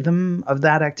the rhythm of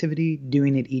that activity,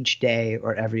 doing it each day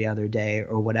or every other day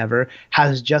or whatever,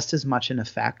 has just as much an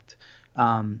effect,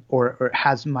 or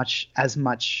has as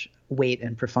much weight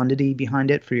and profundity behind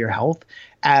it for your health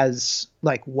as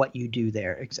like what you do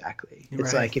there exactly. Right.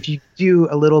 It's like if you do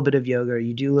a little bit of yoga or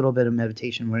you do a little bit of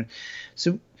meditation,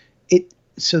 so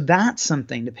that's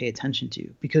something to pay attention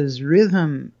to, because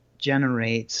rhythm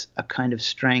generates a kind of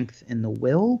strength in the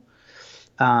will.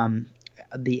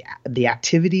 The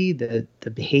activity, the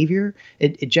behavior,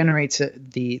 it generates a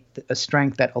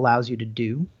strength that allows you to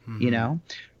do, you know,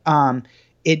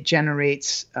 it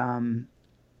generates a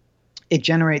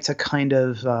kind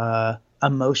of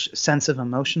sense of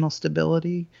emotional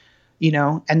stability, you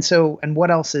know, and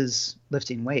what else is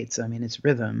lifting weights? I mean, it's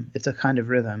rhythm. It's a kind of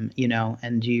rhythm, you know,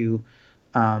 and you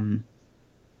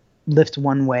lift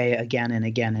one way again and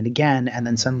again and again, and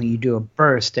then suddenly you do a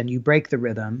burst and you break the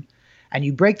rhythm. And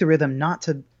you break the rhythm not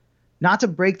to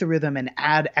break the rhythm and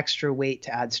add extra weight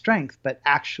to add strength, but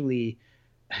actually,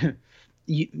 I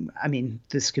mean,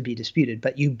 this could be disputed,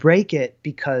 but you break it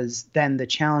because then the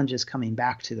challenge is coming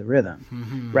back to the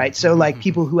rhythm, right? So like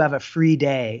people who have a free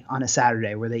day on a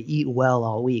Saturday where they eat well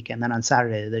all week, and then on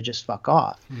Saturday they just fuck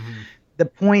off. The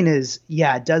point is,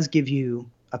 yeah, it does give you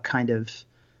a kind of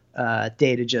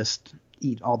day to just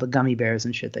eat all the gummy bears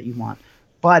and shit that you want.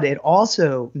 But it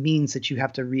also means that you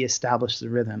have to reestablish the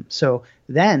rhythm. So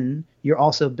then you're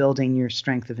also building your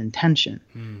strength of intention,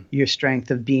 your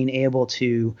strength of being able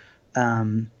to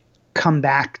come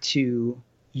back to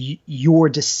your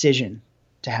decision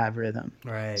to have rhythm.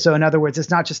 Right. So in other words,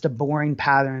 it's not just a boring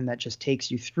pattern that just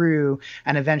takes you through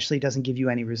and eventually doesn't give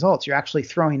you any results. You're actually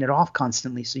throwing it off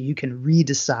constantly so you can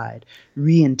redecide,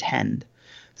 re-intend.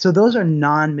 So those are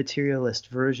non-materialist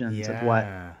versions of what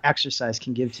exercise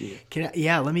can give to you.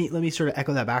 Let me sort of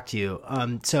echo that back to you.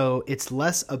 So it's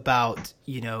less about,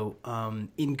 you know,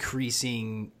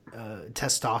 increasing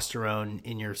testosterone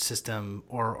in your system,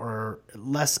 or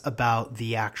less about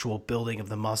the actual building of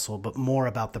the muscle, but more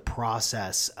about the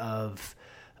process of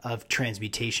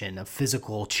transmutation, of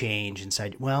physical change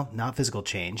inside. Well, not physical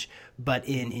change, but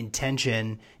in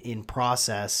intention, in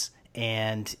process,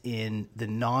 and in the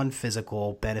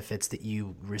non-physical benefits that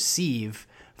you receive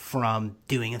from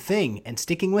doing a thing and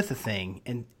sticking with a thing,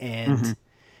 and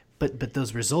but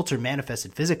those results are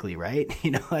manifested physically, right?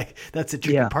 You know, like that's a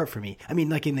tricky part for me. I mean,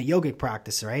 like in the yogic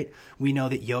practice, right? We know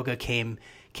that yoga came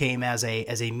as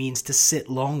a means to sit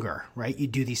longer, right? You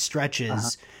do these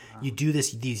stretches you do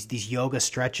these yoga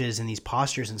stretches and these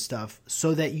postures and stuff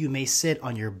so that you may sit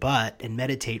on your butt and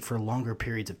meditate for longer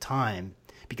periods of time,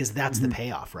 because that's the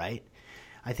payoff, right?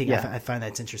 I think I find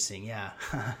that's interesting. Yeah.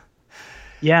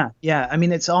 Yeah. I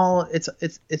mean, it's all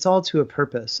to a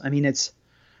purpose. I mean, it's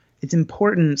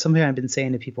important. Something I've been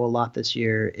saying to people a lot this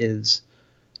year is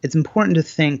it's important to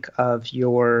think of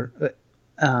your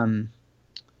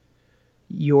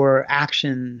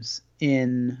actions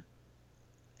in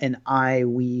an I,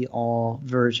 we, all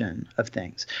version of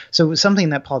things. So something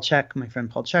that my friend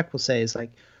Paul Chek will say is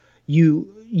like,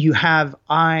 you have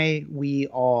I, we,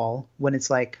 all, when it's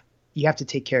like, you have to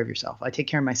take care of yourself. I take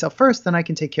care of myself first, then I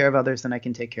can take care of others, then I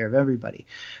can take care of everybody.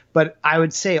 But I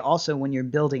would say also when you're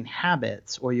building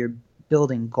habits or you're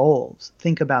building goals,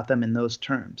 think about them in those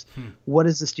terms. What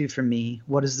does this do for me?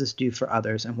 What does this do for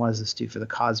others? And what does this do for the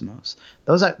cosmos?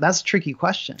 That's a tricky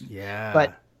question. Yeah.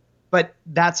 But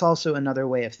that's also another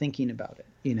way of thinking about it,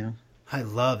 you know? I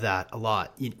love that a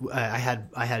lot. I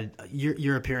had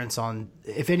your appearance on.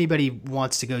 If anybody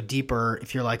wants to go deeper,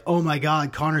 if you're like, oh my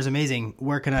God, Connor's amazing,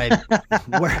 where can I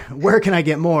where can I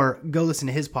get more? Go listen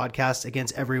to his podcast,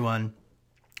 Against Everyone,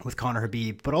 with Connor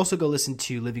Habib, but also go listen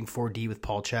to Living 4D with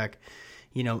Paul Chek.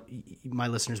 You know, my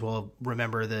listeners will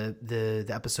remember the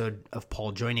episode of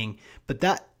Paul joining, but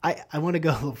that I want to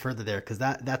go a little further there because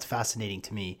that's fascinating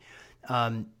to me.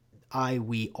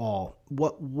 We, all.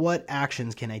 What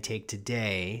actions can I take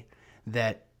today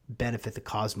that benefit the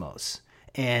cosmos?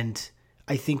 And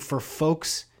I think for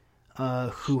folks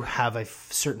who have a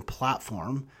certain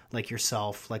platform, like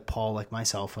yourself, like Paul, like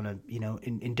myself,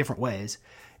 in different ways,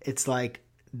 it's like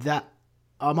that.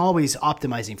 I'm always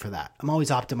optimizing for that. I'm always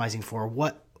optimizing for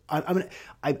what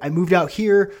I moved out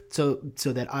here so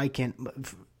that I can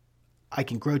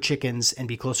grow chickens and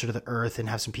be closer to the earth and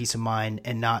have some peace of mind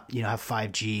and not, have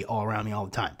 5G all around me all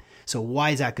the time. So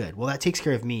why is that good? Well, that takes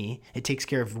care of me. It takes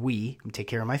care of I'm going to take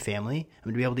care of my family. I'm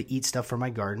going to be able to eat stuff from my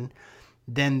garden.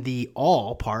 Then the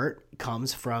all part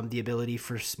comes from the ability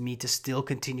for me to still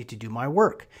continue to do my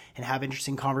work and have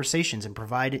interesting conversations and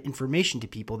provide information to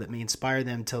people that may inspire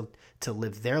them to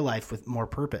live their life with more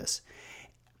purpose.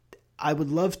 I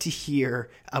would love to hear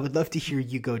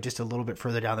you go just a little bit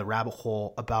further down the rabbit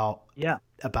hole about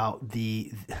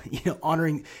the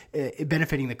honoring,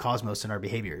 benefiting the cosmos in our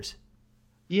behaviors.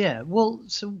 Yeah, well,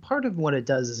 so part of what it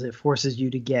does is it forces you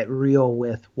to get real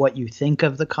with what you think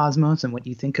of the cosmos and what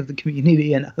you think of the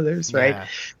community and others, right? Yeah.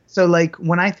 So like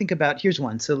when I think about, here's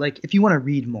one. So like if you want to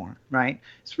read more, right?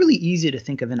 It's really easy to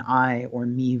think of an I or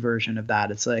me version of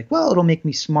that. It's like, well, it'll make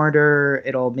me smarter.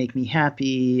 It'll make me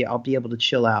happy. I'll be able to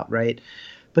chill out, right?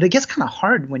 But it gets kind of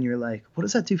hard when you're like, what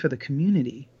does that do for the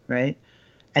community, right?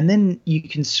 And then you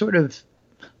can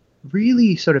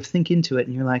really think into it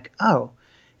and you're like, oh,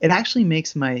 it actually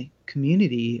makes my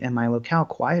community and my locale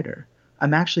quieter.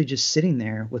 I'm actually just sitting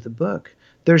there with a book.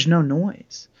 There's no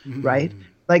noise, right?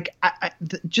 Like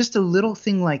just a little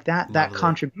thing like that, that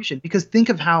contribution, because think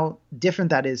of how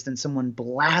different that is than someone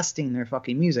blasting their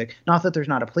fucking music. Not that there's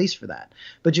not a place for that,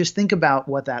 but just think about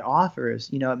what that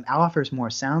offers. It offers more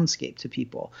soundscape to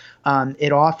people.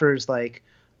 It offers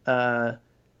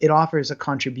it offers a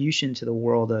contribution to the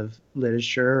world of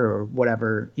literature or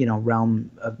whatever,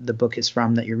 realm of the book is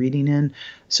from that you're reading in.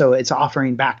 So it's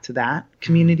offering back to that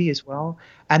community as well.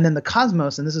 And then the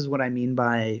cosmos, and this is what I mean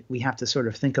by we have to sort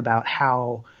of think about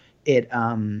how it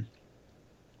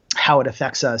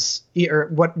affects us, or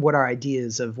what our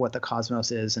ideas of what the cosmos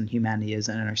is and humanity is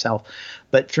and ourselves.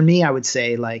 But for me, I would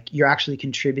say like you're actually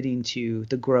contributing to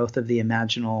the growth of the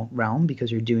imaginal realm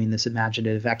because you're doing this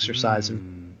imaginative exercise,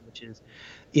 which is,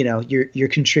 you're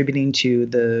contributing to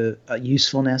the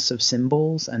usefulness of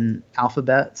symbols and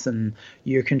alphabets, and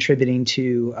you're contributing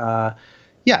to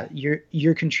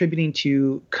you're contributing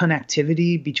to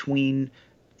connectivity between,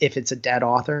 if it's a dead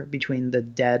author, between the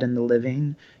dead and the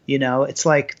living. It's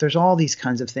like there's all these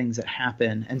kinds of things that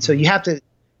happen, and so you have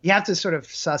to sort of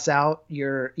suss out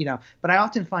your But I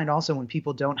often find also when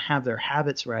people don't have their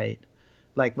habits right,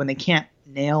 like when they can't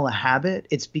nail a habit,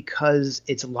 it's because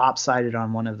it's lopsided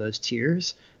on one of those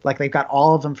tiers. Like they've got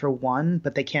all of them for one,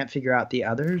 but they can't figure out the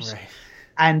others. Right.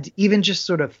 And even just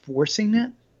sort of forcing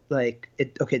it, like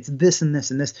it's this and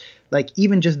this and this, like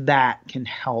even just that can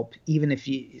help, even if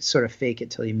you sort of fake it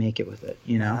till you make it with it,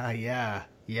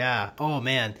 Yeah. Oh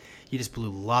man, you just blew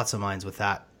lots of minds with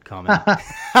that comment.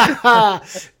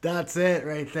 That's it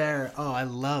right there. Oh, I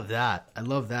love that. I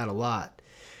love that a lot.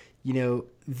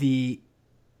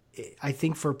 I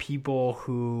think for people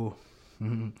who,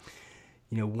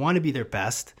 want to be their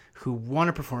best, who want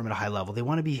to perform at a high level, they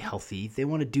want to be healthy, they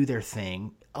want to do their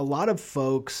thing. A lot of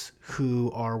folks who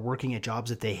are working at jobs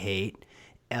that they hate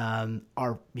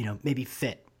are, maybe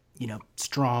fit,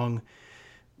 strong,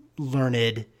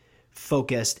 learned,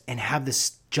 focused, and have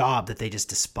this job that they just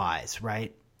despise,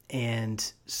 right?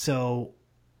 And so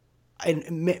I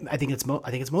think it's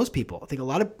most people. I don't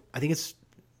want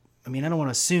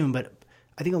to assume, but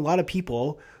I think a lot of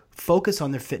people focus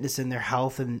on their fitness and their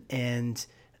health and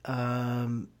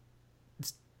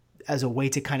as a way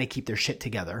to kind of keep their shit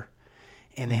together.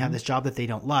 And they have this job that they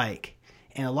don't like.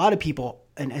 And a lot of people,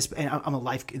 and this is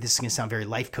going to sound very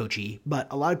life coachy, but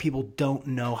a lot of people don't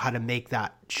know how to make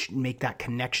that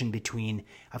connection between,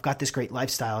 I've got this great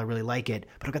lifestyle, I really like it,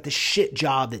 but I've got this shit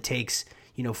job that takes,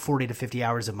 40 to 50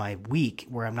 hours of my week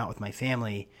where I'm not with my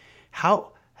family.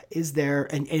 How is there,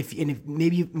 and if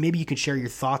maybe you could share your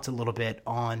thoughts a little bit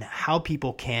on how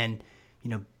people can,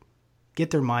 get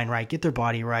their mind right, get their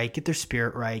body right, get their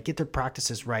spirit right, get their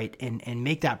practices right, and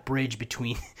make that bridge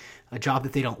between a job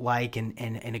that they don't like and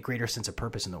a greater sense of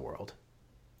purpose in the world.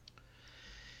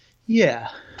 Yeah.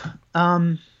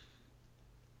 Let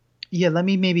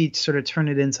me maybe sort of turn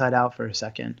it inside out for a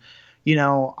second.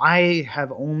 I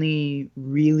have only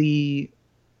really,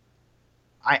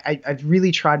 I've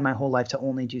really tried my whole life to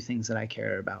only do things that I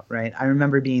care about, right? I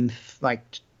remember being like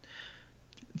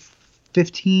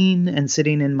 15 and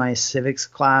sitting in my civics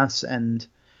class and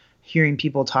hearing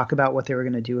people talk about what they were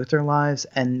going to do with their lives,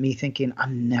 and me thinking,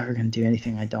 I'm never going to do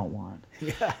anything I don't want.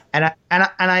 Yeah. And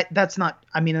I that's not,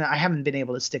 I mean, I haven't been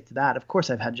able to stick to that. Of course,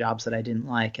 I've had jobs that I didn't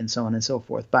like and so on and so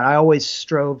forth, but I always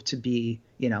strove to be,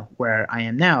 where I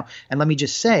am now. And let me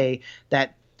just say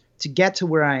that to get to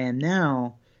where I am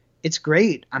now, it's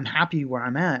great. I'm happy where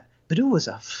I'm at, but it was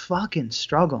a fucking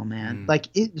struggle, man. Like,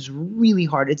 it's really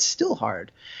hard. It's still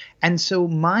hard. And so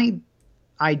my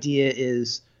idea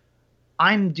is,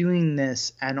 I'm doing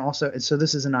this, and so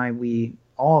this is an I, we,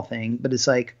 all thing, but it's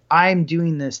like, I'm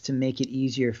doing this to make it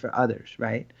easier for others,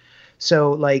 right?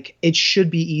 So like, it should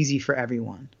be easy for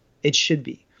everyone. It should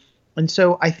be. And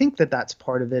so I think that that's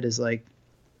part of it, is like,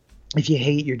 if you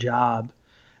hate your job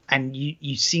and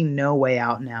you see no way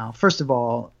out now, first of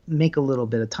all, make a little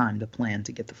bit of time to plan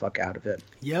to get the fuck out of it.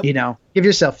 Yep. Give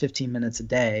yourself 15 minutes a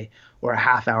day or a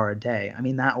half hour a day. I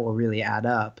mean, that will really add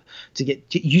up to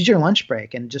use your lunch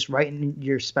break and just write in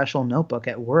your special notebook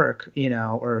at work,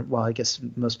 or, well, I guess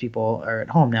most people are at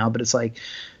home now, but it's like,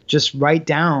 just write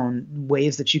down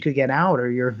ways that you could get out, or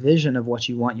your vision of what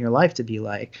you want your life to be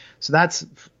like. So that's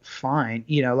fine.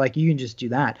 Like, you can just do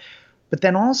that. But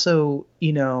then also,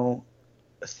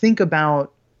 think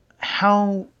about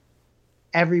how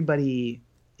everybody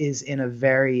is in a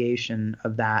variation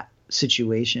of that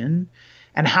situation,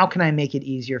 and how can I make it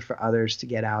easier for others to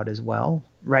get out as well,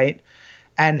 right?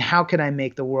 And how can I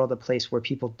make the world a place where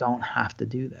people don't have to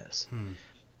do this?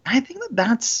 I think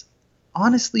that's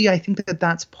honestly, I think that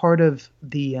that's part of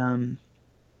the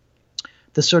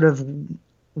sort of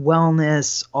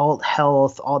wellness, alt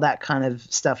health, all that kind of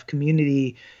stuff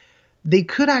community. They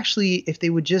could actually, if they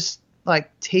would just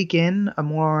like take in a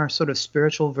more sort of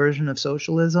spiritual version of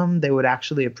socialism, they would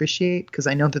actually appreciate, because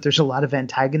I know that there's a lot of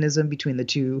antagonism between the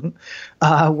two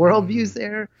worldviews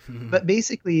there. But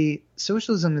basically,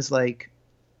 socialism is like,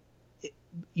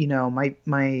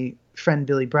 my friend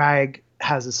Billy Bragg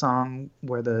has a song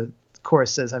where the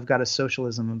chorus says, I've got a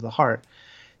socialism of the heart.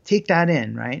 Take that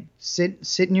in, right? Sit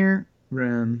in your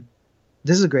room.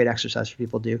 This is a great exercise for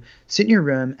people to do. Sit in your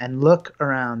room and look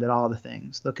around at all the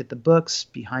things. Look at the books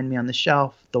behind me on the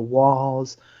shelf, the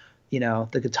walls,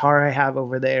 the guitar I have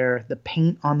over there, the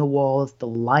paint on the walls, the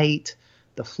light,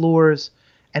 the floors.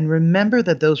 And remember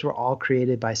that those were all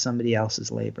created by somebody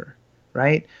else's labor,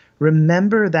 right?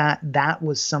 Remember that that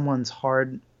was someone's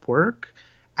hard work,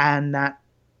 and that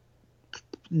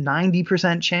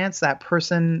 90% chance that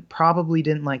person probably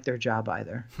didn't like their job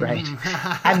either, right?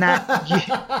 and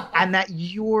that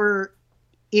you're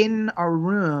in a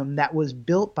room that was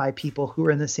built by people who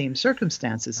are in the same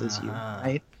circumstances as you,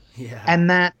 right? Yeah.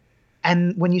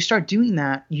 And when you start doing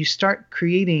that, you start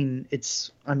creating,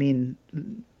 this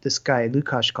guy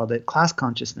Lukács called it class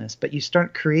consciousness, but you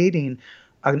start creating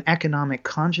an economic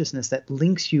consciousness that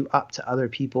links you up to other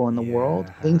people in the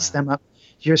world, links them up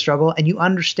your struggle, and you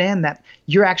understand that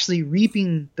you're actually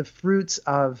reaping the fruits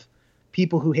of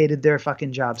people who hated their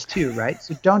fucking jobs too, right?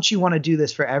 So don't you want to do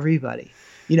this for everybody?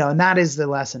 And that is the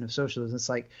lesson of socialism. It's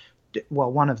like,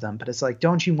 well, one of them, but it's like,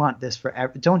 don't you want this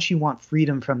don't you want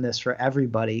freedom from this for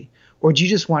everybody? Or do you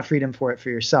just want freedom for it for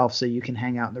yourself, so you can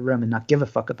hang out in the room and not give a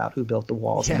fuck about who built the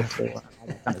walls and the floor and all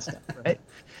that kind of stuff, right?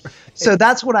 So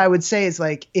that's what I would say is,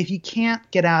 like, if you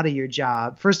can't get out of your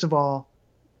job, first of all,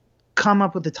 come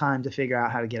up with the time to figure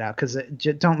out how to get out, because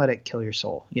don't let it kill your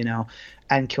soul,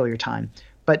 and kill your time.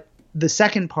 But the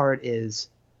second part is,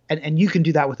 and you can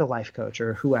do that with a life coach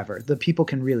or whoever. The people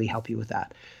can really help you with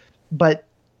that. But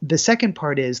the second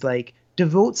part is like,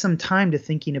 devote some time to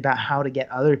thinking about how to get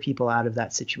other people out of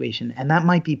that situation. And that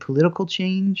might be political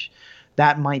change.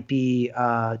 That might be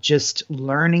just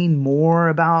learning more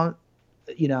about,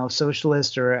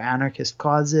 socialist or anarchist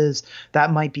causes.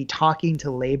 That might be talking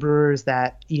to laborers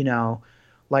that,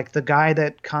 like the guy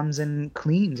that comes and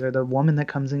cleans, or the woman that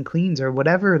comes and cleans, or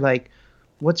whatever. Like,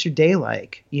 what's your day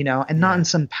like, and not in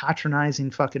some patronizing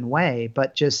fucking way,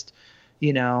 but just,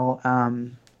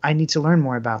 I need to learn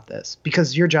more about this,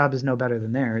 because your job is no better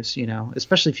than theirs,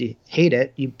 especially if you hate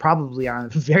it. You probably are on a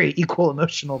very equal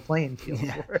emotional playing field.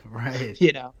 Yeah, for it,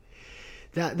 right.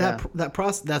 That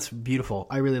process, that's beautiful.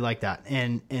 I really like that.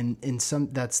 And in some,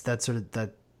 that's sort of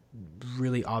that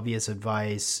really obvious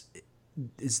advice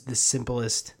is the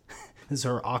simplest. This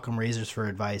sort of Occam razors for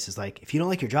advice is like, if you don't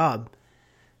like your job,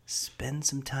 spend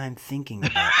some time thinking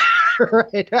about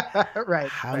right.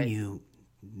 how you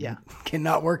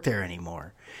cannot work there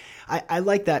anymore. I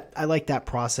like that. I like that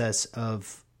process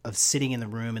of sitting in the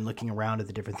room and looking around at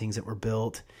the different things that were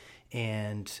built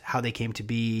and how they came to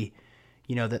be.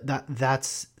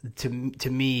 That's to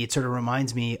me, it sort of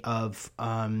reminds me of,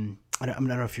 I don't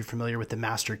know if you're familiar with the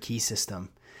master key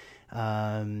system.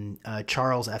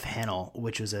 Charles F. Hannell,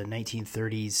 which was a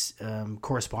 1930s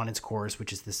correspondence course,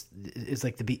 which is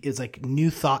like new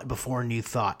thought before new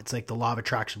thought. It's like the law of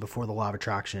attraction before the law of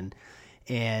attraction.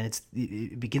 And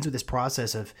it begins with this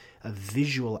process of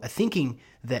thinking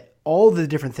that all the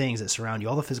different things that surround you,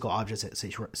 all the physical objects that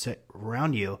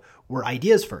surround you, were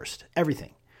ideas first.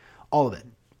 Everything, all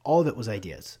of it was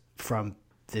ideas, from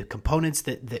the components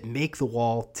that make the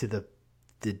wall to the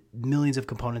millions of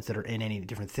components that are in any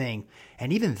different thing.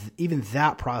 And even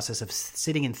that process of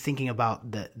sitting and thinking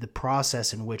about the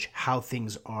process in which how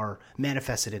things are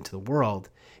manifested into the world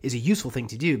is a useful thing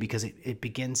to do, because it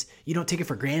begins, you don't take it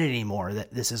for granted anymore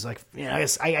that this is like, I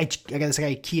guess I got this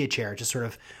IKEA chair just sort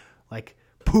of like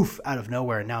poof out of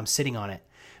nowhere, and now I'm sitting on it.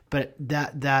 But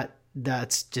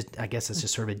that's just, I guess that's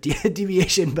just sort of a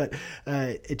deviation, but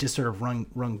it just sort of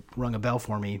rung a bell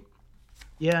for me.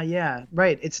 Yeah,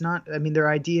 right. It's not, I mean, they're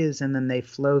ideas, and then they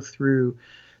flow through.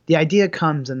 The idea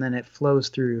comes, and then it flows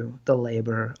through the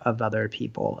labor of other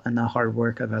people and the hard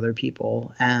work of other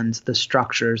people and the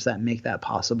structures that make that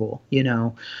possible,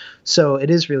 So it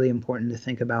is really important to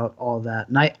think about all that.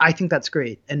 And I think that's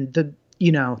great. And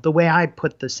the way I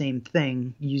put the same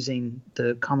thing using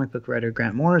the comic book writer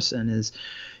Grant Morrison is,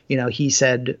 he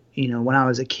said, when I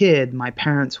was a kid, my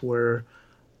parents were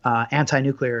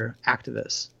anti-nuclear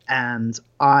activists, and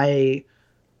I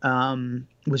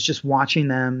was just watching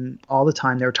them all the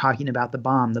time. They were talking about the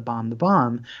bomb.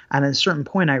 And at a certain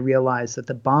point, I realized that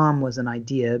the bomb was an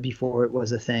idea before it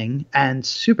was a thing, and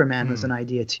Superman was an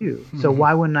idea too. So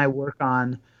why wouldn't I work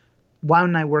on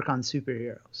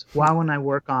superheroes? Why wouldn't I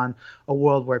work on a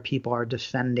world where people are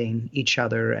defending each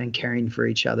other and caring for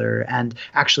each other, and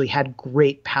actually had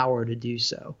great power to do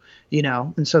so,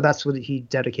 And so that's what he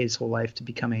dedicates his whole life to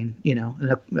becoming,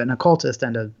 an occultist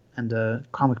and a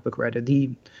comic book writer,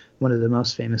 one of the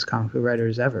most famous comic book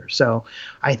writers ever. So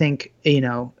I think,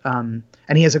 and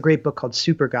he has a great book called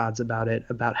Super Gods about it,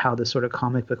 about how the sort of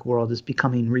comic book world is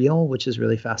becoming real, which is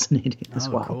really fascinating as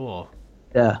well. Cool.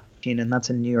 Yeah. And that's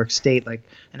in New York State, like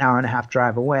an hour and a half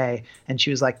drive away. And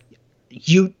she was like,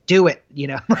 you do it,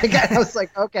 like, I was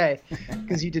like, okay,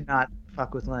 because you did not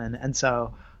fuck with Lynn. And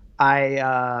so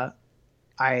I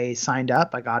signed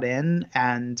up, I got in,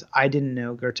 and I didn't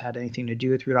know Goethe had anything to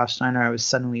do with Rudolf Steiner. I was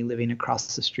suddenly living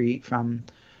across the street from,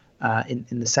 in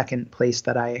the second place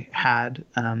that I had,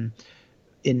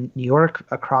 in New York,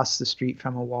 across the street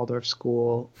from a Waldorf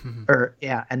school,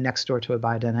 and next door to a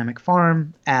biodynamic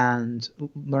farm, and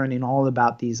learning all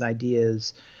about these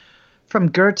ideas from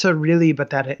Goethe, really, but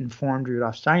that had informed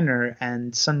Rudolf Steiner,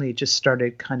 and suddenly it just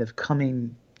started kind of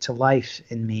coming to life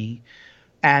in me.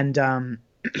 And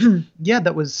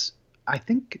that was, I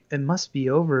think it must be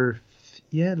over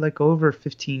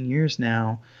 15 years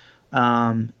now,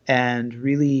 and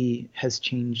really has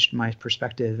changed my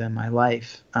perspective and my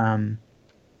life.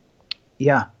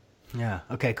 Yeah.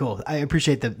 Okay, cool. I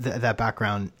appreciate that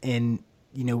background. And,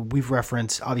 we've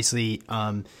referenced, obviously,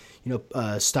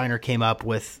 Steiner came up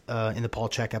with, in the Paul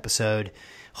Chek episode.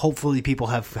 Hopefully people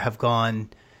have gone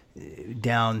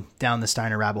down the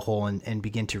Steiner rabbit hole and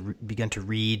begun to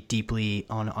read deeply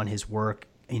on his work.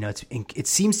 It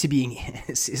seems to be,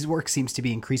 his work seems to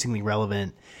be increasingly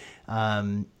relevant,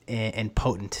 and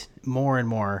potent more and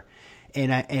more.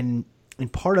 And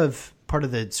part of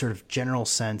the sort of general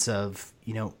sense of,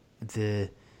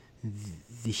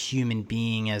 the human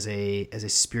being as a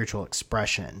spiritual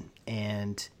expression,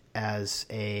 and as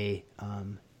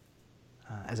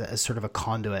as sort of a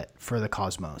conduit for the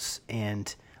cosmos.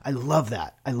 And I love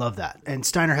that. I love that. And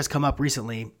Steiner has come up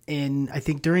recently I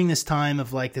think during this time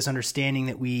of like this understanding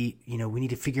that we need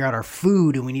to figure out our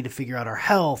food, and we need to figure out our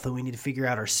health, and we need to figure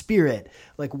out our spirit.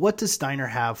 Like, what does Steiner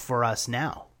have for us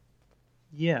now?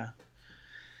 Yeah.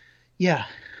 Yeah.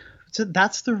 So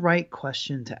that's the right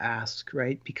question to ask,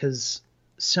 right? Because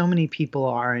so many people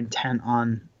are intent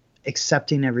on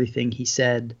accepting everything he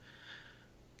said,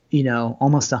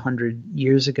 almost 100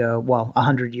 years ago,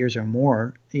 100 years or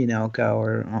more, ago,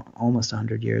 or almost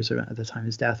 100 years at the time of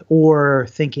his death, or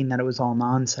thinking that it was all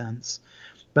nonsense.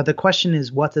 But the question is,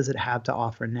 what does it have to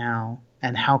offer now?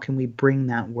 And how can we bring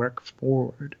that work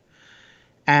forward?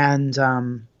 And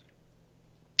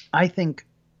I think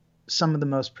some of the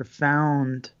most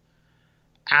profound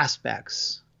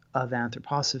aspects of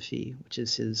anthroposophy, which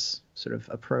is his sort of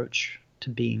approach to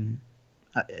being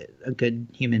a good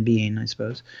human being, I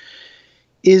suppose,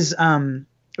 is some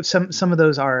of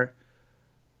those are,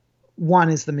 one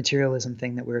is the materialism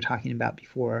thing that we were talking about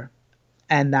before.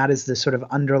 And that is the sort of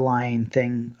underlying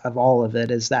thing of all of it,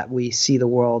 is that we see the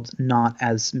world not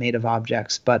as made of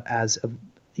objects, but as,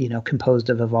 composed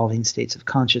of evolving states of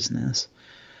consciousness.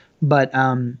 But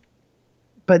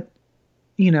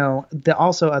the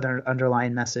also other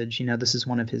underlying message, this is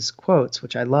one of his quotes,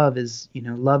 which I love, is,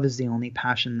 love is the only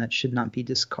passion that should not be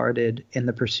discarded in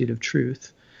the pursuit of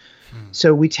truth.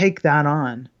 So we take that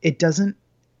on.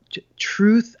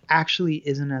 Truth actually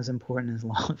isn't as important as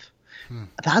love.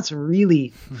 That's really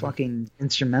fucking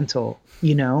instrumental,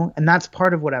 and that's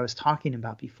part of what I was talking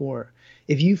about before.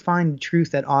 If you find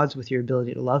truth at odds with your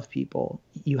ability to love people,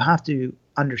 you have to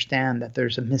understand that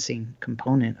there's a missing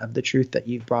component of the truth that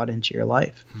you've brought into your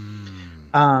life.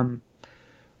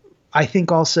 I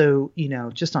think also,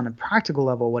 just on a practical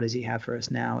level, what does he have for us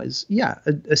now is,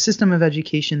 a system of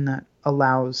education that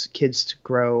allows kids to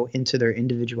grow into their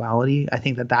individuality. I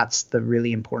think that that's the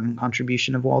really important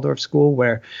contribution of Waldorf School,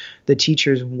 where the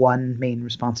teacher's one main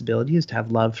responsibility is to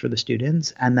have love for the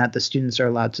students, and that the students are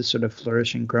allowed to sort of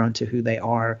flourish and grow into who they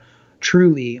are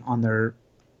truly on their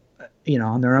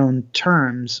own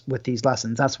terms with these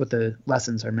lessons. That's what the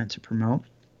lessons are meant to promote.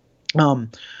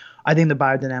 I think the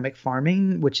biodynamic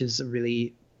farming, which is a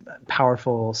really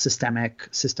powerful systemic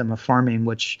system of farming,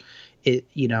 which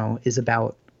is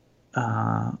about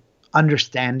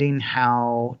understanding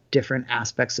how different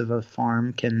aspects of a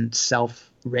farm can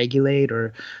self-regulate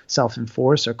or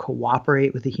self-enforce or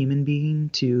cooperate with a human being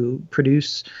to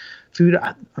produce food.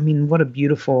 I mean, what a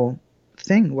beautiful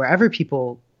thing. Wherever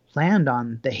people land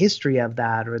on the history of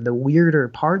that or the weirder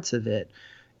parts of it,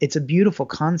 it's a beautiful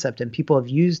concept, and people have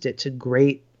used it to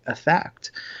great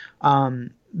effect.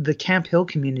 The Camp Hill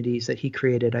communities that he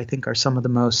created, I think, are some of the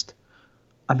most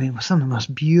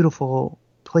beautiful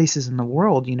places in the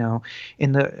world.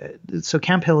 So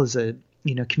Camp Hill is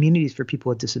communities for people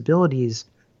with disabilities,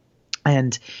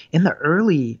 and in the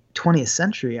early 20th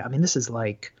century, this is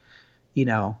like,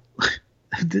 think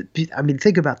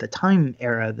about the time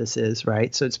era this is,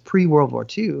 right? So it's pre-World War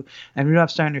II, and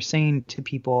Rudolf Steiner saying to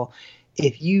people,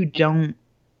 if you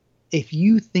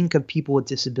think of people with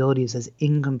disabilities as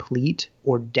incomplete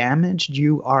or damaged,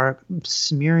 you are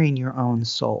smearing your own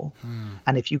soul.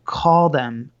 And if you call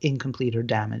them incomplete or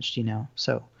damaged,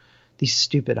 so these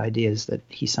stupid ideas that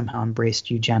he somehow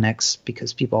embraced eugenics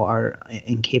because people are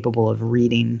incapable of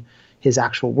reading his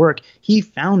actual work. He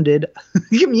founded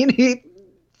a community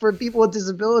for people with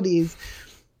disabilities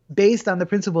based on the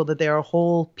principle that they are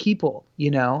whole people,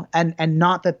 and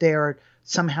not that they are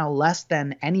somehow less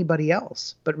than anybody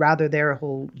else, but rather they're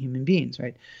whole human beings,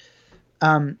 right?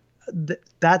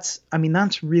 That's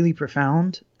really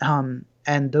profound.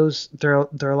 And there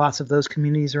are lots of those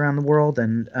communities around the world,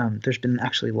 and there's been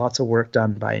actually lots of work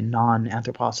done by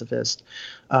non-anthroposophist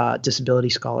disability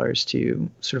scholars to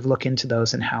sort of look into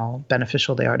those and how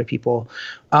beneficial they are to people.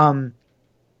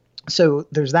 So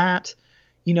there's that.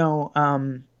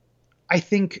 I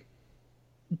think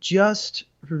just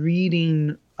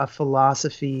reading a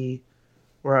philosophy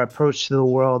or approach to the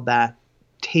world that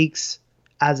takes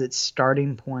as its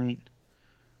starting point,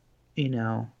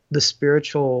 the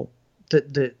spiritual,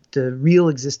 the real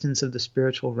existence of the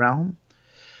spiritual realm.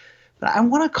 But I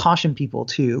want to caution people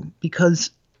too, because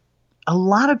a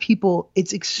lot of people,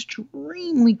 it's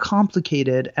extremely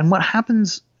complicated. And what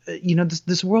happens,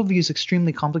 this worldview is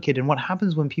extremely complicated. And what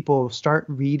happens when people start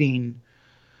reading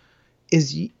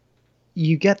is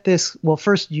you get this, well,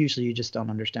 first, usually you just don't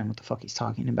understand what the fuck he's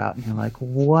talking about. And you're like,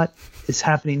 what is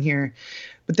happening here?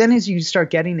 But then as you start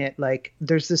getting it, like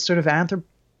there's this sort of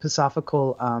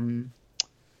anthroposophical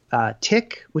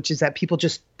tick, which is that people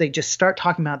just start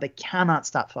talking about it. They cannot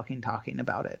stop fucking talking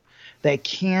about it. They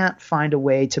can't find a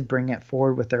way to bring it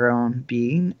forward with their own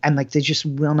being, and like they just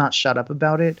will not shut up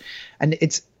about it. And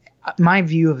it's my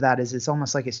view of that is it's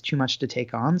almost like it's too much to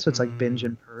take on. So it's like binge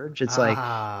and purge. It's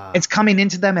like it's coming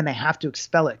into them and they have to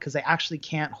expel it because they actually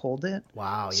can't hold it.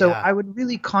 Wow. So I would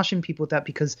really caution people with that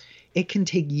because it can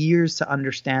take years to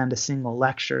understand a single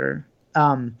lecture.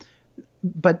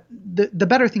 But the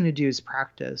better thing to do is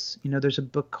practice. You know, there's a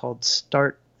book called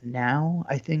Start Now,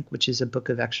 I think, which is a book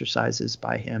of exercises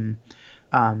by him,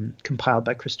 compiled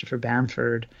by Christopher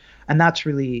Bamford. And that's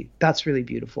really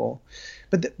beautiful.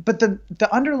 But the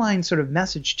underlying sort of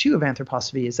message too of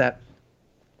anthroposophy is that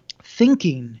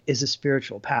thinking is a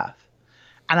spiritual path.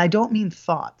 And I don't mean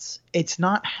thoughts. It's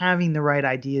not having the right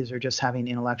ideas or just having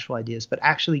intellectual ideas, but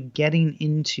actually getting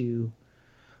into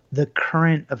the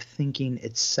current of thinking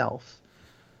itself.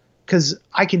 Because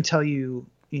I can tell you,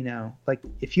 you know, like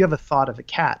if you have a thought of a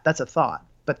cat, that's a thought.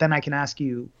 But then I can ask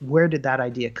you, where did that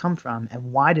idea come from?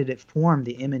 And why did it form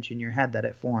the image in your head that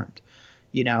it formed?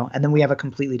 You know, and then we have a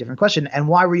completely different question. And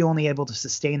why were you only able to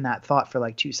sustain that thought for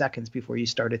like 2 seconds before you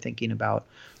started thinking about,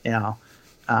 you know,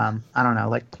 I don't know,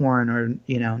 like porn or,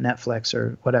 you know, Netflix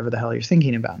or whatever the hell you're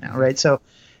thinking about now, right? So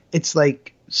it's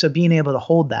like, so being able to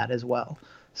hold that as well.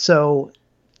 So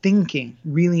thinking,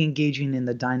 really engaging in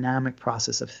the dynamic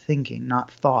process of thinking,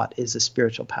 not thought, is a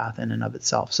spiritual path in and of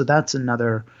itself. So that's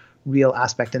another real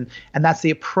aspect. And that's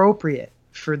the appropriate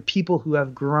for people who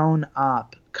have grown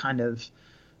up kind of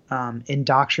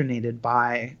indoctrinated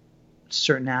by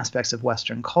certain aspects of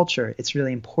Western culture. It's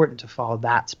really important to follow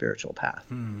that spiritual path.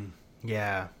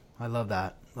 Yeah, I love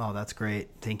that. Oh, that's great.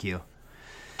 Thank you.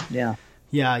 Yeah.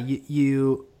 Yeah.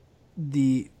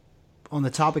 On the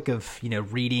topic of, you know,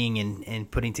 reading and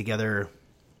putting together,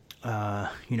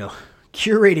 you know,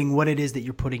 curating what it is that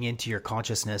you're putting into your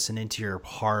consciousness and into your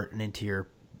heart and into your,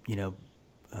 you know,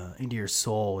 into your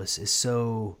soul is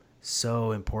so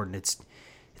important.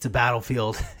 It's a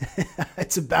battlefield.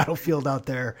 It's a battlefield out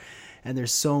there, and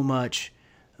there's so much.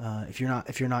 If you're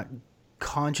not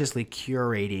consciously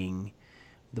curating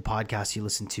the podcasts you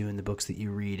listen to and the books that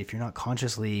you read, if you're not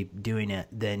consciously doing it,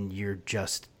 then you're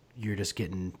just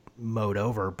getting mowed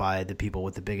over by the people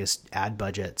with the biggest ad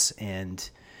budgets, and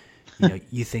you know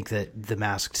you think that The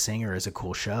Masked Singer is a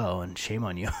cool show, and shame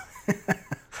on you.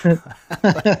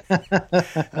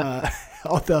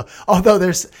 Although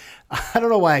there's, I don't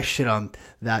know why I shit on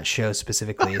that show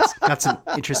specifically. It's got some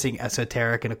interesting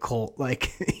esoteric and occult,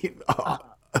 like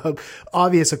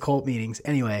obvious occult meanings.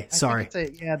 Anyway, sorry.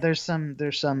 There's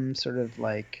some sort of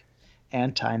like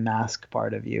anti-mask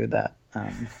part of you that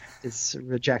is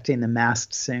rejecting The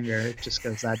Masked Singer. It just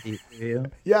goes that deep for you.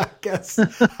 Yeah, I guess.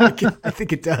 I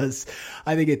think it does.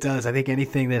 I think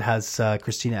anything that has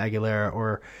Christina Aguilera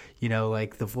or, you know,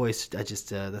 like The Voice, I just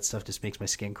that stuff just makes my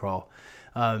skin crawl.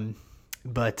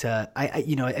 But I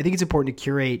you know, I think it's important to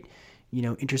curate, you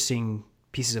know, interesting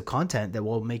pieces of content that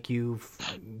will make you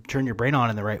turn your brain on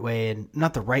in the right way, and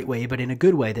not the right way, but in a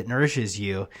good way that nourishes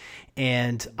you.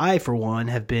 And I, for one,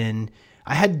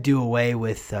 I had to do away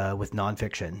with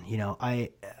nonfiction. You know,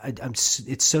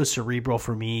 it's so cerebral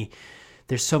for me.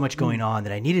 There's so much going on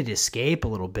that I needed to escape a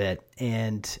little bit,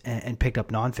 and picked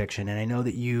up nonfiction. And I know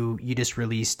that you just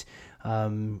released a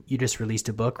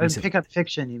book. Pick up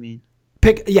fiction, you mean?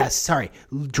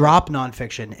 Drop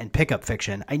nonfiction and pick up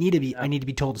fiction. I need to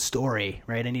be told a story,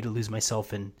 right? I need to lose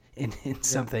myself in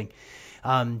something.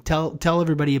 Tell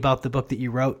everybody about the book that you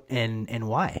wrote and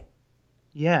why.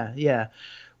 Yeah.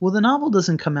 Well, the novel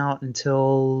doesn't come out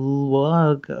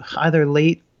until either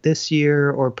late this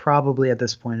year or probably at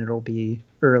this point it'll be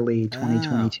early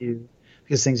 2022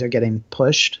 because things are getting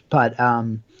pushed. But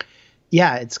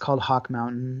it's called Hawk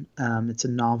Mountain. It's a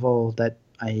novel that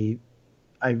I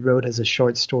wrote as a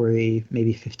short story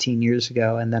maybe 15 years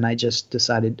ago, and then I just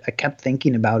decided, I kept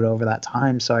thinking about it over that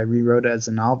time, so I rewrote it as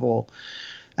a novel.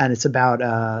 And it's about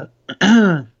a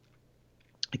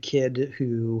kid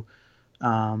who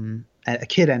a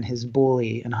kid and his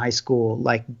bully in high school,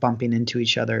 like bumping into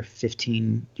each other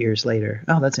 15 years later.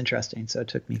 Oh, that's interesting. So it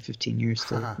took me 15 years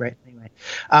to write anyway.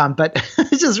 But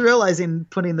just realizing,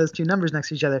 putting those two numbers next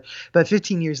to each other, but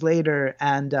 15 years later,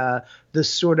 and the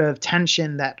sort of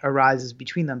tension that arises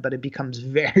between them, but it becomes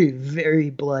very,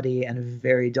 very bloody and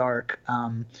very dark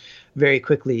very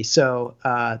quickly. So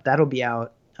that'll be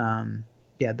out.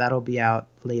 That'll be out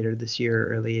later this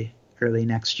year, early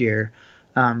next year.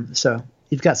 So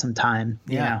you've got some time,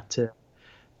 you know,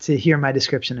 to hear my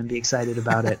description and be excited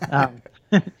about it.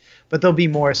 but there'll be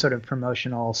more sort of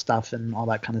promotional stuff and all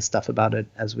that kind of stuff about it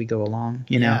as we go along,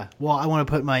 you know? Well, I want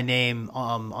to put my name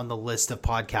on the list of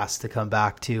podcasts to come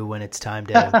back to when it's time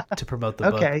to promote the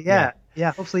book. Okay. Yeah.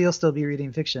 Yeah. Hopefully you'll still be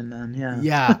reading fiction then. Yeah.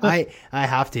 Yeah. I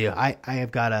have to. I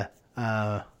have got to.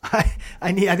 I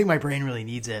think my brain really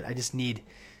needs it. I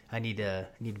need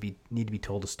to be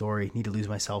told a story. Need to lose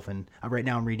myself. And right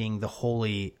now I'm reading The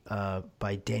Holy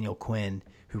by Daniel Quinn,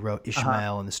 who wrote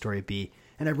Ishmael and the Story of B.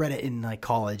 And I read it in like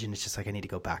college, and it's just like I need to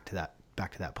go back to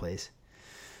that place.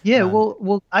 Yeah,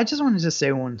 well, I just wanted to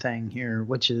say one thing here,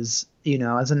 which is, you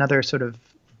know, as another sort of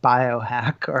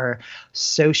biohack or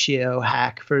socio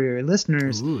hack for your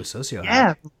listeners. Ooh, socio yeah,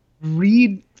 hack.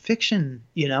 Read fiction.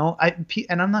 You know,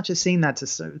 and I'm not just saying that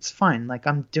it's fine. Like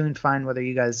I'm doing fine whether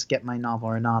you guys get my novel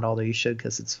or not, although you should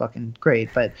because it's fucking great.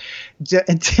 But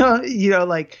until you know,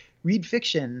 like read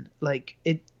fiction, like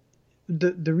it.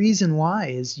 The reason why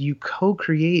is you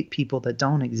co-create people that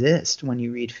don't exist when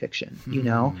you read fiction, you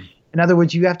know? In other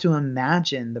words, you have to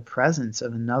imagine the presence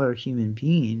of another human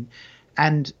being.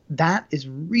 And that is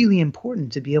really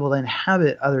important to be able to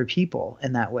inhabit other people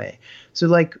in that way. So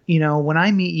like, you know, when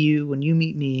I meet you, when you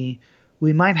meet me,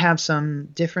 we might have some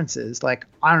differences. Like,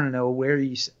 I don't know where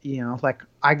you know, like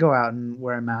I go out and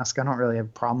wear a mask. I don't really have a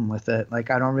problem with it.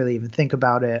 Like, I don't really even think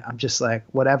about it. I'm just like,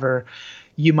 whatever.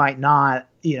 You might not,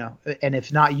 you know, and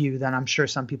if not you, then I'm sure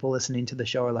some people listening to the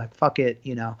show are like, fuck it,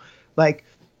 you know, like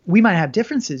we might have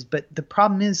differences, but the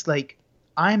problem is like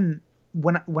when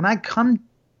I come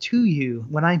to you,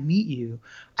 when I meet you,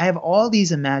 I have all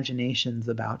these imaginations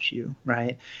about you,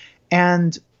 right?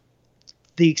 And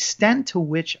the extent to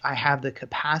which I have the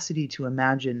capacity to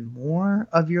imagine more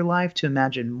of your life, to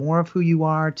imagine more of who you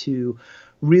are, to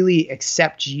really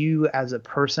accept you as a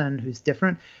person who's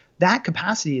different, that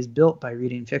capacity is built by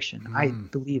reading fiction. I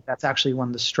believe that's actually one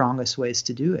of the strongest ways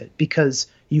to do it because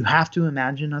you have to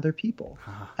imagine other people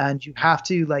and you have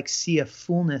to like see a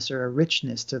fullness or a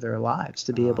richness to their lives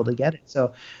to be able to get it.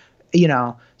 So, you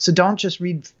know, so don't just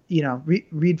read, you know,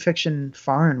 read fiction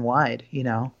far and wide, you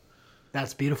know.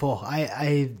 That's beautiful.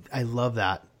 I love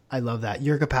that. I love that.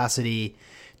 Your capacity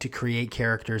to create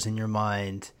characters in your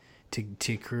mind, to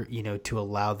you know, to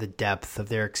allow the depth of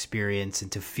their experience and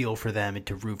to feel for them and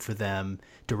to root for them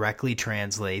directly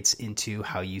translates into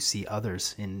how you see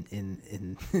others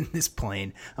in this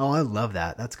plane. Oh, I love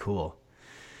that. That's cool.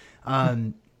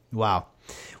 Wow.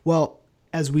 Well,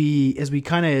 as we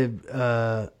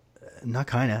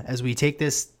take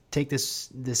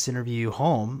this interview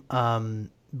home,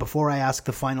 before I ask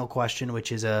the final question,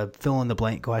 which is a fill in the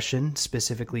blank question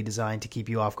specifically designed to keep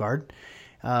you off guard,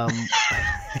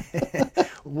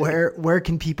 where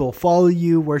can people follow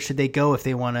you? Where should they go if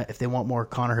they want more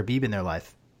Conner Habib in their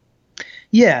life?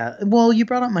 Yeah, well, you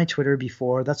brought up my Twitter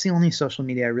before. That's the only social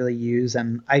media I really use,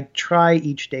 and I try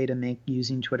each day to make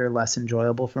using Twitter less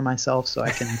enjoyable for myself, so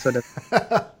I can sort of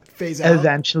phase out.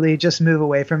 Eventually just move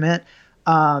away from it.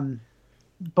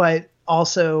 But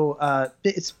also,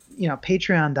 it's, you know,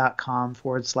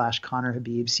 patreon.com/Conner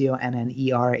Habib,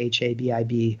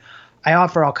 CONNERHABIB. I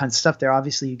offer all kinds of stuff there.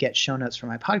 Obviously, you get show notes for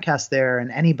my podcast there, and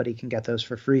anybody can get those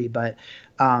for free. But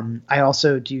I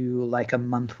also do like a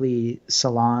monthly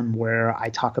salon where I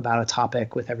talk about a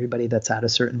topic with everybody that's at a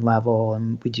certain level,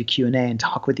 and we do Q&A and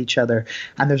talk with each other.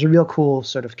 And there's a real cool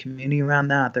sort of community around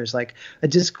that. There's like a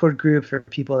Discord group for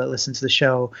people that listen to the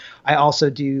show. I also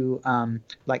do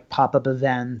like pop-up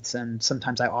events, and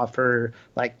sometimes I offer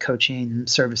like coaching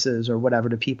services or whatever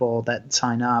to people that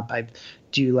sign up. I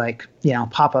do like, you know,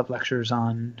 pop-up lectures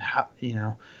on how, you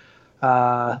know,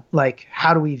 like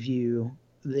how do we view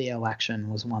the election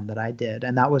was one that I did,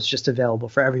 and that was just available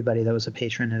for everybody that was a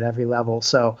patron at every level.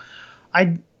 So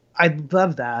I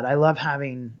love that. I love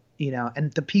having, you know,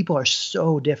 and the people are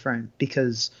so different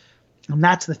because, and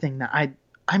that's the thing that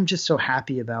I'm just so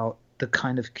happy about the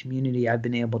kind of community I've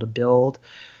been able to build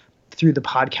through the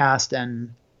podcast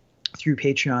and through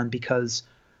Patreon, because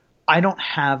I don't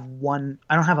have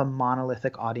a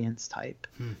monolithic audience type.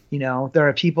 You know, there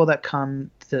are people that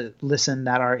come to listen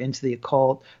that are into the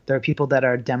occult. There are people that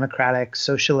are democratic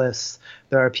socialists.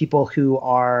 There are people who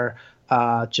are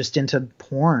just into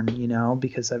porn, you know,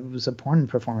 because I was a porn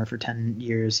performer for 10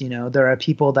 years. You know, there are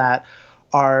people that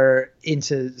are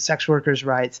into sex workers'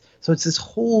 rights. So it's this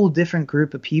whole different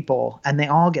group of people, and they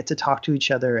all get to talk to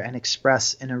each other and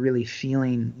express in a really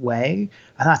feeling way.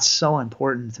 And that's so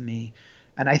important to me.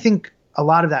 And I think a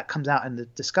lot of that comes out in the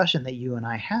discussion that you and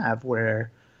I have,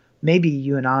 where maybe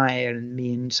you and I and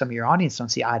me and some of your audience don't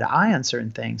see eye to eye on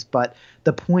certain things. But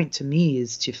the point to me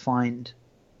is to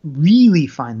really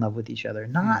find love with each other,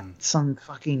 not some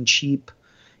fucking cheap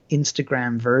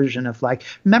Instagram version of like,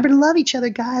 remember to love each other,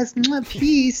 guys,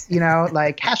 peace,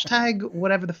 like hashtag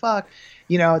whatever the fuck,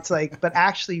 it's like, but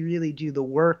actually really do the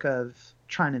work of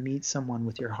trying to meet someone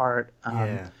with your heart.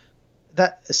 And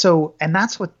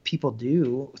that's what people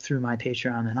do through my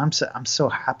Patreon, and I'm so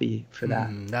happy for that.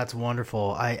 That's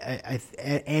wonderful.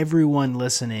 Everyone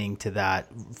listening to that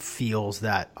feels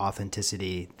that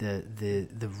authenticity,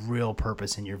 the real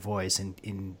purpose in your voice and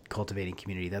in cultivating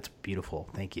community. That's beautiful.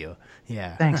 Thank you.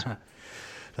 Yeah. Thanks.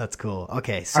 That's cool.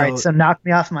 Okay. All right. So knock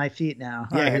me off my feet now.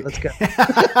 All right, let's go.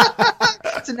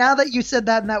 So now that you said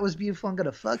that and that was beautiful, I'm going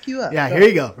to fuck you up. Yeah. Here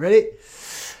you go. Ready?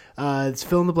 It's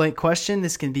fill in the blank question.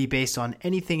 This can be based on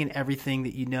anything and everything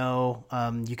that you know.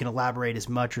 You can elaborate as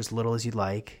much or as little as you'd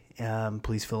like.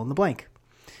 Please fill in the blank.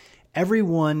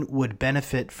 Everyone would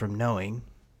benefit from knowing.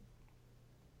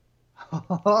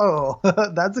 Oh,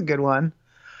 that's a good one.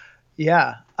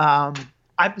 Yeah.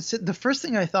 The first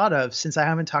thing I thought of, since I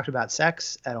haven't talked about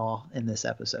sex at all in this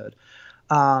episode,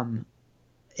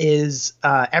 is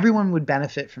everyone would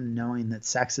benefit from knowing that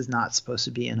sex is not supposed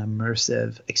to be an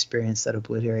immersive experience that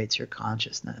obliterates your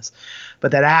consciousness,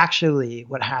 but that actually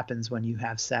what happens when you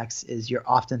have sex is you're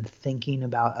often thinking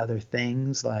about other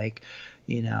things, like,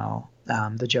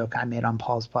 the joke I made on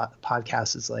Paul's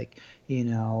podcast is like,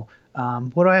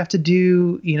 what do I have to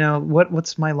do?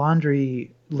 What's my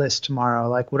laundry list tomorrow?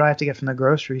 Like, what do I have to get from the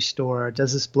grocery store?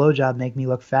 Does this blowjob make me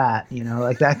look fat?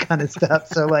 Like that kind of stuff.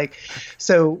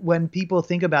 So when people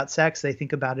think about sex, they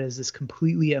think about it as this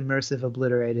completely immersive,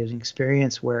 obliterated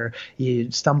experience where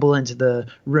you stumble into the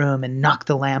room and knock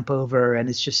the lamp over, and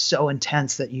it's just so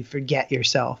intense that you forget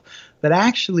yourself. But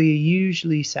actually,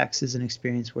 usually sex is an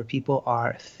experience where people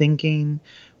are thinking,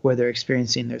 where they're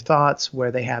experiencing their thoughts,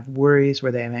 where they have worries,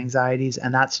 where they have anxieties,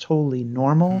 and that's totally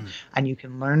normal, and you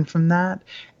can learn from that.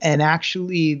 And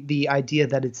actually, the idea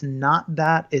that it's not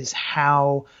that is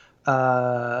how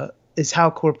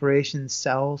corporations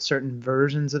sell certain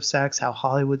versions of sex, how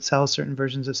Hollywood sells certain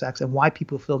versions of sex, and why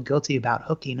people feel guilty about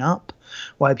hooking up,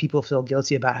 why people feel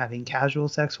guilty about having casual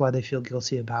sex, why they feel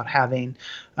guilty about having,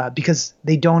 because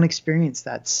they don't experience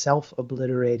that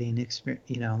self-obliterating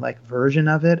like version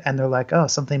of it, and they're like, oh,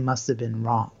 something must have been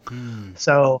wrong.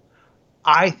 So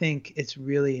I think it's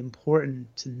really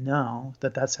important to know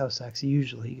that that's how sex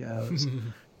usually goes.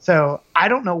 So I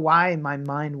don't know why my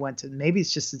mind went to, maybe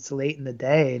it's late in the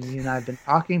day and you and I have been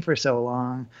talking for so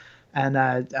long, and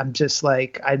I'm just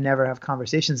like, I never have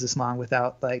conversations this long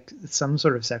without like some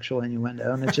sort of sexual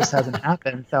innuendo, and it just hasn't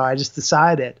happened. So I just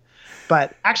decided.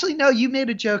 But actually, no, you made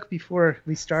a joke before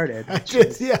we started.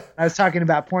 I was talking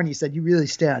about porn. You said you really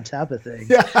stay on top of things.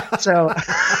 Yeah.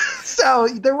 So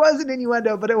there was an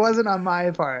innuendo, but it wasn't on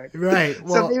my part. Right.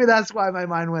 Well, so maybe that's why my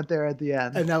mind went there at the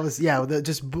end. And that was we'll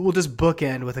just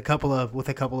bookend with a couple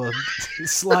of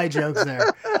sly jokes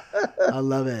there. I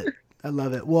love it.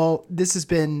 Well, this has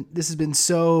been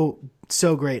so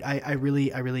great. I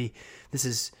really this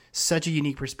is such a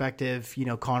unique perspective.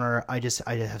 Connor, I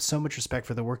have so much respect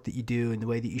for the work that you do and the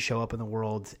way that you show up in the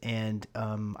world. And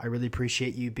I really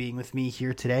appreciate you being with me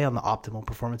here today on the Optimal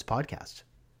Performance Podcast.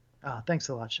 Thanks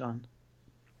a lot, Sean.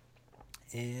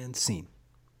 And scene.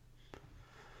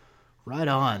 Right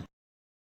on.